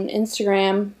on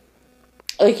Instagram,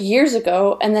 like, years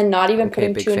ago, and then not even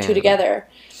putting two and two together.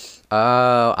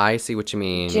 Oh, I see what you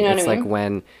mean. Do you know what I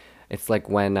mean? It's like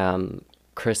when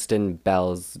Kristen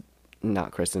Bell's, not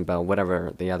Kristen Bell,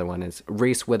 whatever the other one is,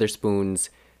 Reese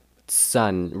Witherspoon's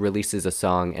son releases a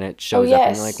song and it shows up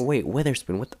and you're like, wait,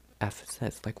 Witherspoon, what the F is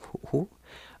this? Like, who?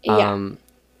 Yeah.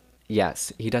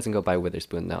 Yes, he doesn't go by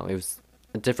Witherspoon though. It was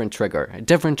a different trigger.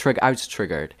 I was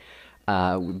triggered.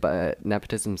 But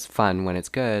nepotism's fun when it's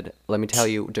good. Let me tell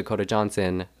you, Dakota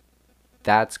Johnson,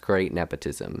 that's great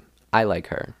nepotism. I like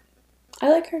her. I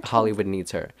like her too. Hollywood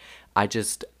needs her. I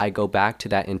go back to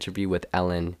that interview with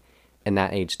Ellen, and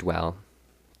that aged well.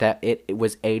 That it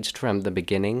was aged from the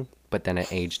beginning, but then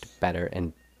it aged better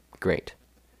and great.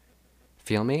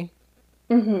 Feel me?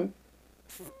 Mm-hmm.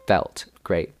 Felt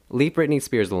great. Leave Britney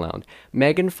Spears alone.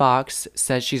 Megan Fox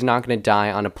says she's not going to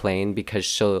die on a plane because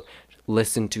she'll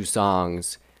listen to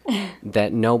songs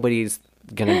that nobody's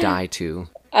going to die to.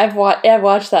 I've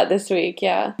watched that this week,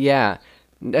 yeah. Yeah.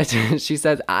 She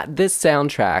says, this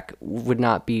soundtrack would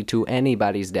not be to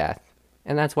anybody's death.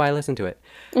 And that's why I listen to it.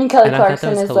 And Kelly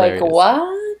Clarkson is hilarious. Like,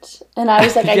 what? And I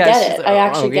was like, I get it. Like, I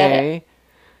actually get it.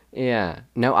 Yeah.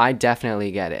 No, I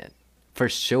definitely get it. For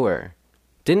sure.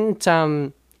 Didn't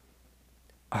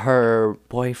her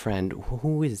boyfriend,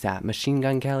 who is that? Machine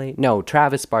Gun Kelly? No,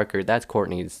 Travis Barker. That's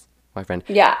Courtney's boyfriend.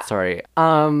 Yeah. Sorry.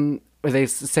 They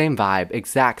same vibe,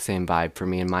 exact same vibe for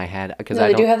me in my head. No,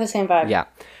 they do have the same vibe. Yeah.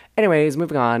 Anyways,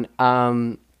 moving on.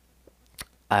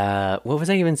 What was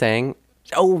I even saying?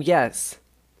 Oh, yes.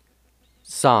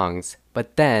 Songs.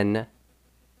 But then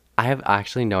I have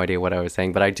actually no idea what I was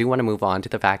saying, but I do want to move on to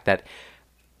the fact that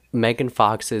Megan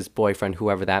Fox's boyfriend,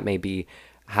 whoever that may be,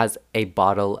 has a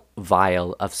vial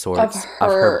of sorts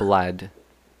of her blood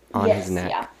on his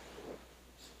neck. Yeah.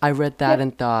 I read that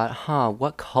and thought,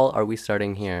 what cult are we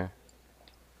starting here?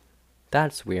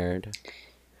 That's weird.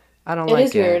 I don't like it. It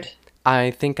is weird. I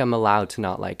think I'm allowed to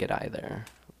not like it either.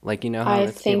 Like, you know how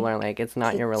people are like, it's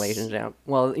not your relationship.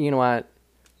 Well, you know what?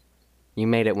 You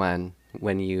made it when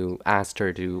you asked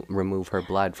her to remove her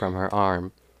blood from her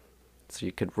arm so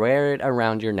you could wear it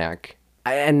around your neck.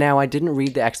 And now I didn't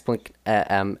read the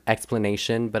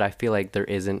explanation, but I feel like there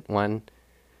isn't one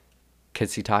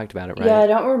because he talked about it, right? Yeah, I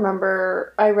don't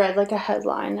remember. I read like a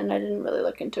headline and I didn't really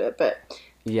look into it, but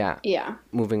yeah.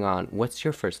 Moving on. What's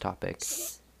your first topic?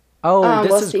 Oh,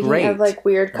 this is great. Of like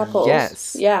weird couples.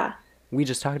 Yes. Yeah. We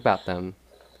just talked about them.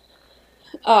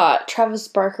 Travis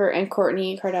Barker and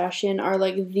Kourtney Kardashian are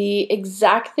like the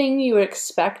exact thing you would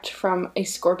expect from a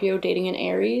Scorpio dating an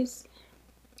Aries.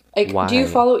 Like, Why? Do you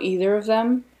follow either of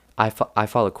them? I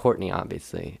follow Kourtney,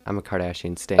 obviously. I'm a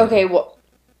Kardashian stan. Okay, well,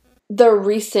 the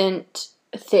recent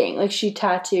thing, like she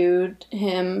tattooed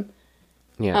him.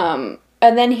 Yeah.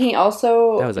 And then he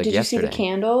also. That was like did yesterday. you see the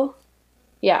candle?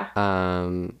 Yeah.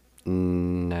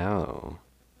 No.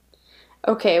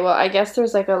 Okay, well, I guess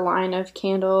there's like a line of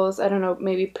candles. I don't know,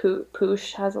 maybe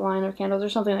Poosh has a line of candles or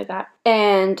something like that.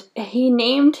 And he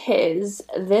named his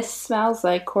 "This Smells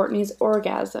Like Kourtney's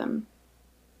Orgasm."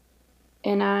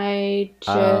 And I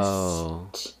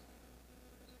just...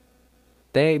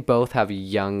 They both have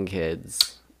young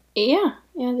kids. Yeah,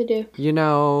 they do. You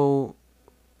know,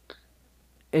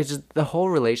 it's just, the whole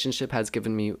relationship has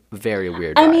given me very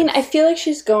weird vibes. I mean, I feel like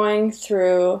she's going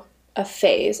through a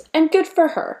phase, and good for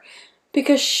her.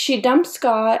 Because she dumped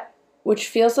Scott, which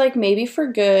feels like maybe for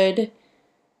good.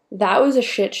 That was a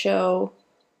shit show.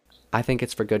 I think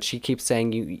it's for good. She keeps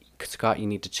saying, Scott, you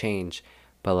need to change.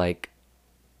 But, like,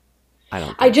 I don't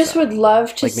think I just so. would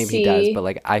love to like, maybe he does, but,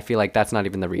 like, I feel like that's not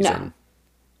even the reason. No.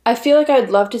 I feel like I'd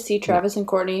love to see Travis and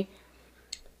Kourtney,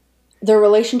 their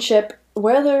relationship,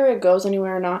 whether it goes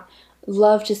anywhere or not,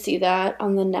 love to see that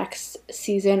on the next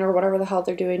season or whatever the hell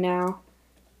they're doing now.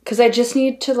 Because I just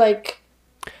need to, like...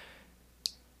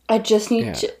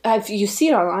 to... you see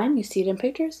it online. You see it in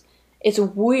pictures. It's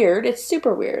weird. It's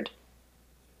super weird.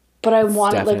 But I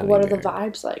want it, like, what are the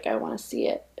vibes like? I want to see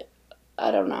it.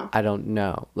 I don't know. I don't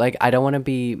know. Like, I don't want to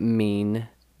be mean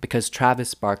because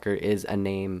Travis Barker is a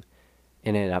name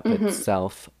in and of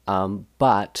itself.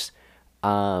 But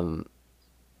I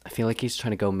feel like he's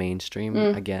trying to go mainstream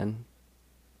again.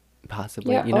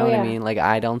 Possibly. Yeah. You know what I mean? Like,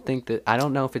 I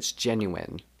don't know if it's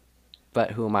genuine.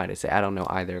 But who am I to say? I don't know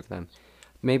either of them.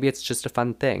 Maybe it's just a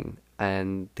fun thing,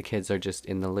 and the kids are just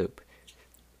in the loop.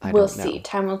 We'll see.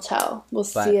 Time will tell. We'll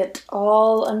see it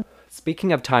all.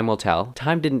 Speaking of time will tell,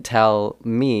 time didn't tell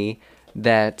me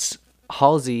that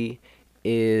Halsey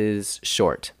is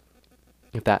short.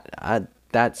 If that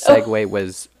segue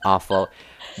was awful,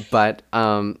 but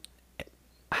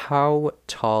how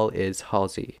tall is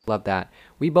Halsey? Love that.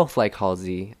 We both like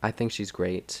Halsey. I think she's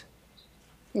great.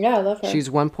 Yeah, I love her. She's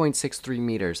 1.63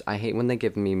 meters. I hate when they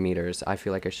give me meters. I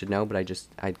feel like I should know, but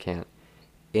I can't.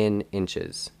 In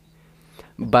inches.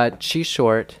 But she's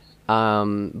short.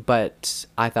 But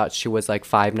I thought she was like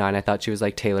 5'9". I thought she was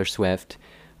like Taylor Swift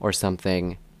or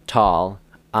something tall.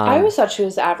 I always thought she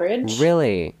was average.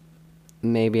 Really?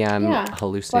 Maybe I'm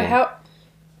hallucinating.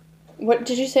 What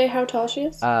did you say? How tall she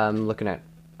is? Looking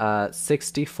at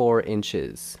 64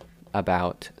 inches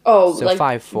about. Oh, so like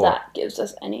 5'4". That gives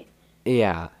us any.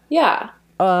 Yeah. Yeah.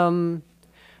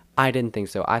 I didn't think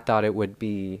so. I thought it would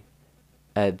be,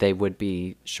 they would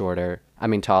be shorter. I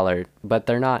mean, taller, but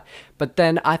they're not. But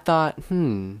then I thought,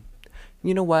 you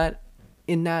know what?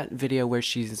 In that video where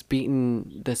she's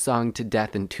beaten the song to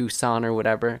death in Tucson or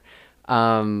whatever,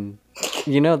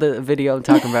 you know the video I'm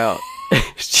talking about?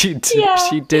 She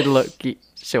did look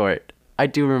short. I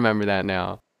do remember that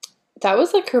now. That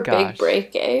was like her big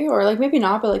break, eh? Or like maybe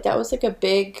not, but like that was like a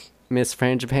big... Miss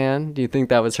Frangipane? Do you think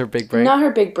that was her big break? Not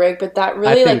her big break, but that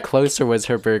really I think Closer was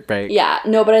her big break. Yeah,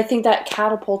 no, but I think that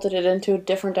catapulted it into a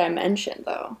different dimension,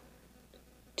 though.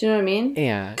 Do you know what I mean?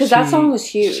 Yeah. Because that song was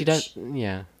huge.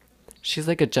 Yeah. She's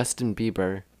like a Justin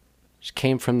Bieber. She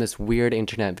came from this weird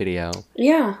internet video.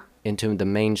 Yeah. Into the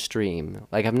mainstream.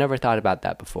 Like, I've never thought about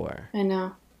that before. I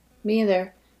know. Me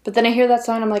either. But then I hear that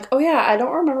song, I'm like, oh yeah, I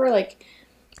don't remember, like...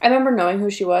 I remember knowing who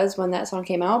she was when that song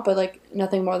came out, but, like,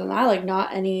 nothing more than that. Like,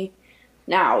 not any...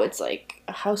 Now it's, like,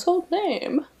 a household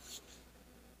name.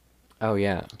 Oh,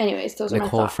 yeah. Anyways, those are my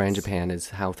Nicole thoughts. Frangipane is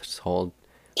household.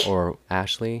 Or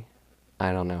Ashley.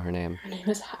 I don't know her name. Her name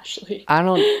is Ashley. I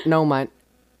don't know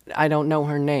I don't know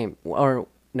her name. Or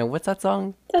no, what's that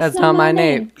song? That's Not My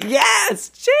Name. Yes,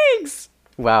 Jinx.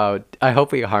 Wow, I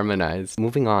hope we harmonize.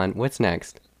 Moving on. What's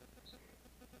next?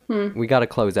 We gotta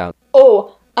close out.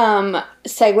 Oh,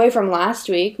 segue from last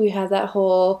week, we had that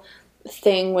whole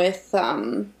thing with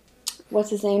what's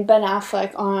his name, Ben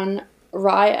Affleck on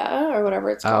Raya or whatever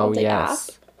it's called, the app.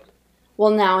 Well,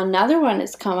 now another one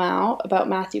has come out about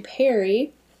Matthew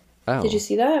Perry. Oh. Did you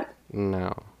see that?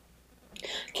 No.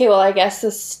 Okay, well, I guess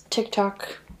this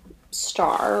TikTok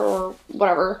star or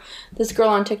whatever, this girl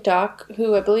on TikTok,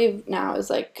 who I believe now is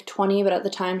like 20, but at the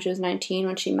time she was 19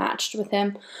 when she matched with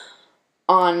him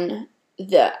on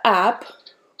the app.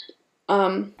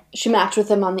 She matched with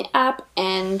him on the app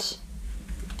and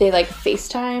they like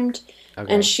FaceTimed,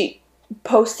 and she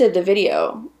posted the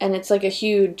video, and it's like a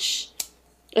huge,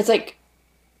 it's like,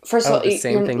 first of all, the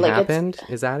same thing like happened?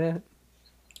 Is that it?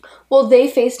 Well, they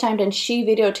FaceTimed and she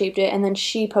videotaped it, and then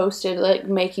she posted, like,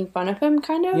 making fun of him,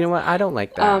 kind of. You know what? I don't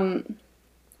like that.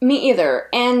 Me either.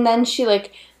 And then she,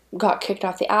 like, got kicked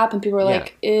off the app, and people were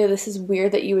like, ew, this is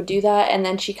weird that you would do that. And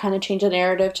then she kind of changed the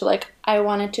narrative to, like, I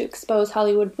wanted to expose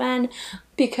Hollywood men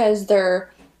because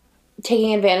they're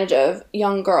taking advantage of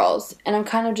young girls. And I'm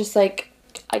kind of just like,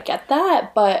 I get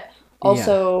that, but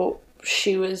also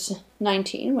she was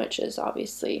 19, which is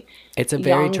obviously it's a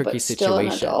very young, tricky but still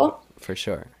an situation, adult. for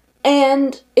sure.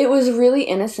 And it was really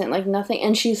innocent, like nothing.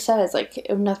 And she says, like,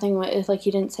 nothing, like,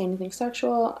 he didn't say anything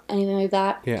sexual, anything like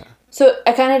that. Yeah. So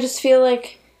I kind of just feel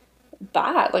like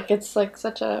bad. Like, it's like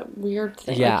such a weird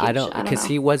thing. Yeah, like, I don't, because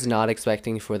he was not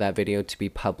expecting for that video to be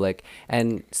public.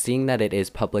 And seeing that it is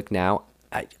public now,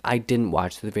 I didn't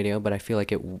watch the video, but I feel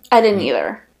like I didn't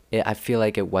either. I feel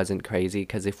like it wasn't crazy,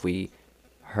 because if we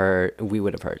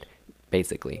would have heard,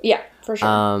 basically. Yeah, for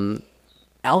sure.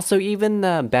 Also, even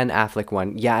the Ben Affleck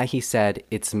one, yeah, he said,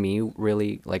 it's me,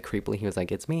 really, like, creepily. He was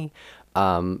like, it's me.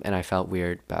 And I felt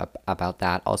weird about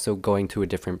that. Also, going to a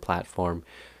different platform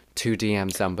to DM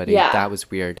somebody, that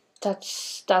was weird.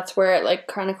 That's where it, like,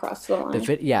 kind of crossed the line.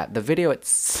 The video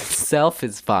itself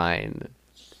is fine.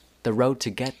 The road to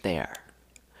get there.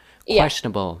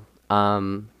 Questionable.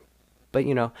 But,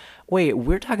 you know, wait,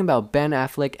 we're talking about Ben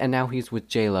Affleck, and now he's with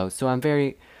J-Lo, so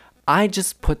I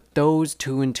just put those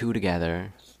two and two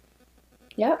together.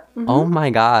 Yep. Mm-hmm. Oh my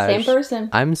gosh. Same person.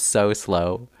 I'm so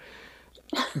slow.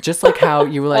 Just like how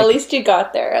you were like... At least you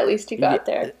got there.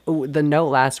 The note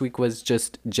last week was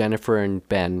just Jennifer and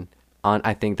Ben.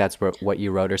 I think that's what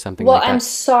you wrote or something like that. Well, I'm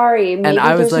sorry. Maybe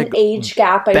I was there's like, an age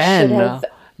gap I should have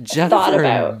thought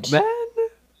about.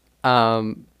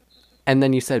 Ben? And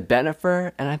then you said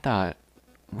Bennifer, and I thought,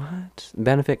 what?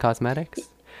 Benefit Cosmetics?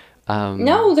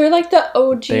 No, they're like the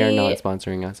OG. They are not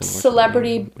sponsoring us.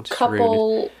 Celebrity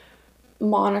couple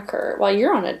moniker. Well,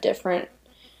 you're on a different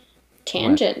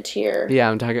tangent here. Yeah,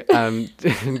 I'm talking. I'm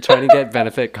trying to get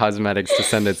Benefit Cosmetics to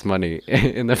send its money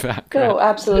in the background. Oh,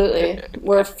 absolutely.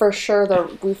 We're for sure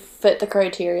we fit the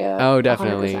criteria. Oh,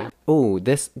 definitely. Oh,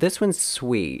 this one's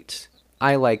sweet.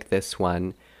 I like this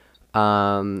one.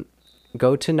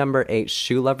 Go to number 8,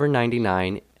 Shoe Lover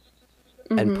 99,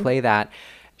 and play that.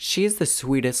 She's the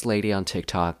sweetest lady on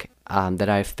TikTok that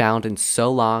I've found in so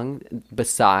long.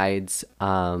 Besides,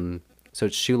 so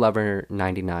it's Shoe Lover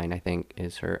 99, I think,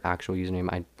 is her actual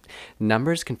username.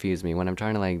 Numbers confuse me when I'm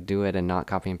trying to like do it and not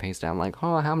copy and paste it. I'm like,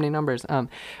 oh, how many numbers?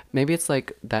 Maybe it's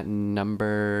like that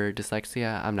number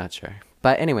dyslexia. I'm not sure.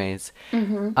 But anyways,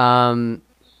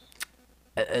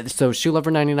 so Shoe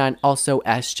Lover 99, also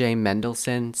SJ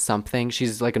Mendelson something.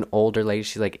 She's like an older lady.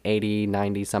 She's like 80,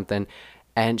 90 something.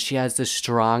 And she has this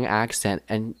strong accent,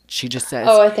 and she just says,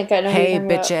 "Oh, I think I know." Hey,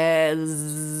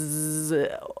 bitches,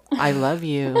 I love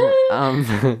you.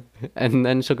 And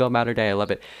then she'll go about her day. I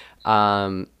love it.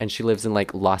 And she lives in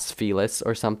like Los Feliz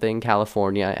or something,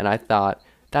 California. And I thought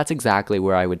that's exactly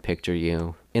where I would picture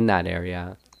you, in that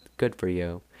area. Good for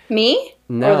you. Me?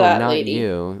 No, or that not lady?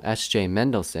 you. SJ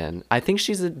Mendelson. I think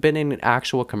she's been in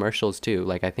actual commercials too.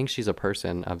 Like, I think she's a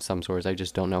person of some sort. I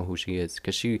just don't know who she is,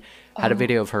 because she had a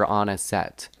video of her on a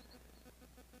set.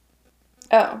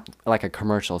 Oh. Like a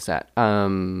commercial set.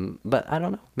 But I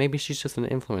don't know. Maybe she's just an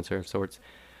influencer of sorts.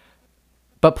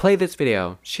 But play this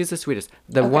video. She's the sweetest.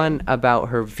 The one about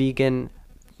her vegan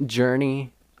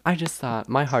journey. I just thought,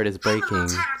 my heart is breaking.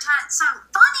 So,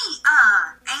 funny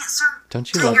answer.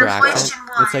 Don't you love her accent?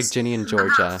 It's like Ginny and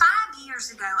Georgia. About 5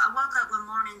 years ago, I woke up one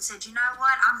morning and said, you know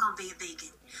what? I'm going to be a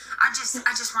vegan. I just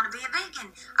want to be a vegan.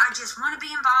 I just want to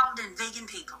be involved in vegan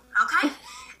people, okay?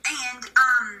 And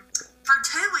for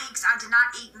 2 weeks, I did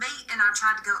not eat meat, and I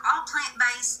tried to go all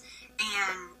plant-based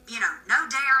and, no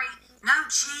dairy. no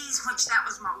cheese, which that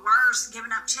was my worst,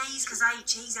 giving up cheese, because I eat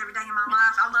cheese every day in my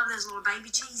life. I love those little baby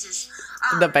cheeses.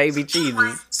 The baby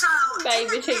Anyway, cheeses. so Baby in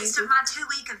the midst cheeses. of my 2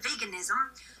 week of veganism,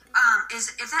 is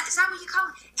that what you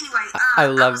call it? Anyway, I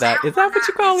love was that. out Is that one what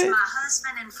you night call with it? My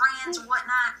husband and friends and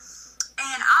whatnot,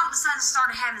 and all of a sudden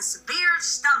started having severe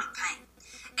stomach pain,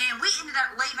 and we ended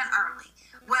up leaving early.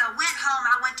 Well, went home,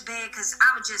 I went to bed because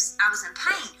I was in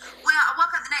pain. Well, I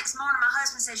woke up the next morning, my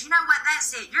husband says, you know what,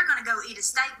 that's it. You're going to go eat a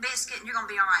steak biscuit and you're going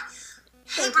to be all right.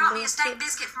 He brought me a steak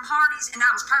biscuit from Hardee's and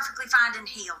I was perfectly fine and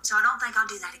healed. So I don't think I'll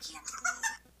do that again.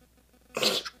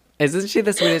 Isn't she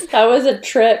the sweetest? That was a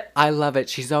trip. I love it.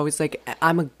 She's always like,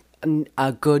 I'm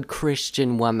a good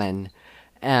Christian woman.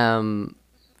 And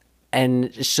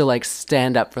she'll like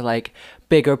stand up for like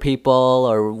bigger people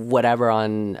or whatever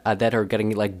on that are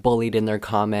getting like bullied in their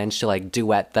comments. She'll like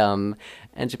duet them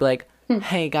and she'll be like,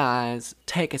 hey guys,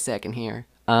 take a second here.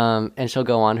 And she'll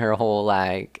go on her whole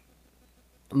like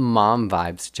mom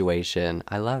vibe situation.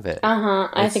 I love it. I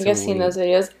It's think so I've seen sweet. those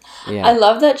videos. Yeah. I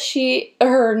love that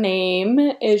her name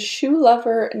is Shoe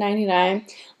Lover 99.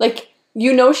 Like,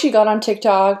 you know, she got on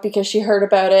TikTok because she heard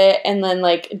about it and then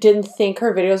like didn't think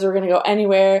her videos were gonna go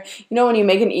anywhere. You know, when you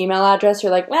make an email address,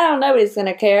 you're like, well, nobody's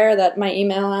gonna care that my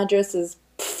email address is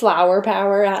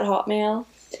flowerpower@hotmail.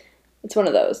 It's one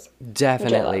of those.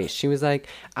 Definitely. love. She was like,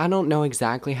 I don't know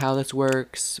exactly how this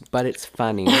works, but it's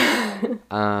funny.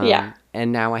 Yeah.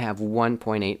 And now I have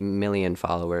 1.8 million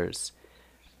followers.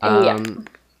 Yeah.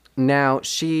 Now,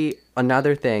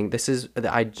 another thing,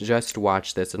 I just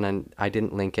watched this and then I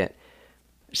didn't link it.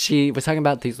 She was talking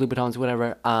about these Louboutins,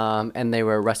 whatever, and they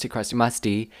were rusty, crusty,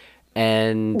 musty.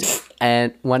 And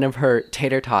one of her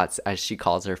tater tots, as she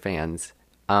calls her fans,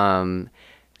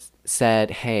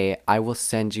 said, hey, I will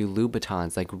send you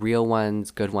Louboutins, like real ones,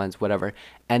 good ones, whatever.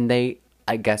 And they,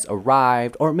 I guess,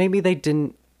 arrived, or maybe they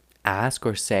didn't ask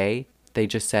or say. They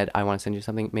just said, I want to send you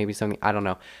something, maybe something, I don't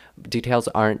know. Details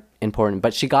aren't important.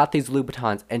 But she got these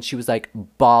Louboutins and she was like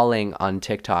bawling on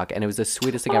TikTok. And it was the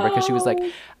sweetest thing ever because she was like,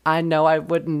 I know I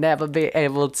would never be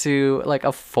able to like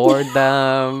afford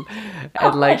them.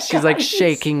 And like she's like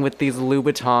shaking with these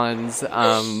Louboutins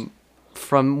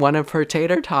from one of her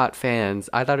tater tot fans.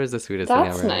 I thought it was the sweetest thing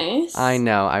That's ever. nice. I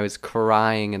know. I was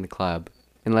crying in the club.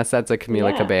 Unless that's a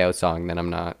Camila Yeah. Cabello song, then I'm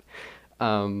not.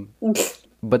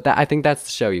 But I think that's the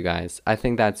show, you guys. I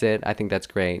think that's it. I think that's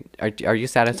great. Are you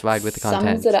satisfied with the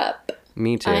content? Sums it up.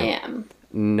 Me too. I am.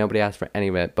 Nobody asked for any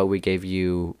of it, but we gave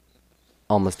you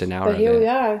almost an hour But of here it. we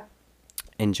are.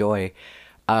 Enjoy.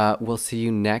 We'll see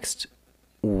you next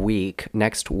week,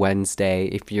 next Wednesday.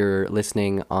 If you're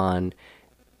listening on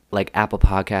like Apple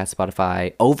Podcasts,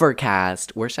 Spotify,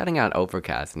 Overcast. We're shouting out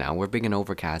Overcast now. We're big in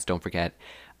Overcast. Don't forget.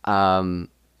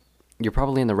 You're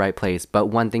probably in the right place, but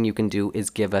one thing you can do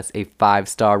is give us a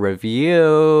 5-star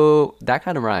review. That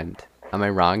kind of rhymed. Am I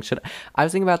wrong? I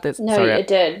was thinking about this. No, it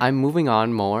did. I'm moving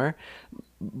on more,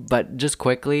 but just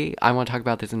quickly, I want to talk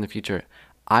about this in the future.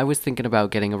 I was thinking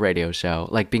about getting a radio show,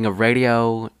 like being a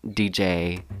radio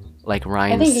DJ, like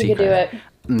Ryan I think you could do Seacrest. it.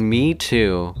 Me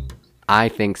too. I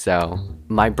think so.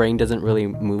 My brain doesn't really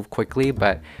move quickly,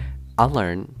 but I'll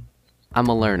learn. I'm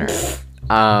a learner.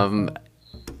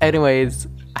 Anyways,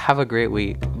 have a great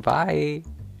week. Bye.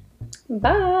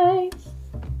 Bye.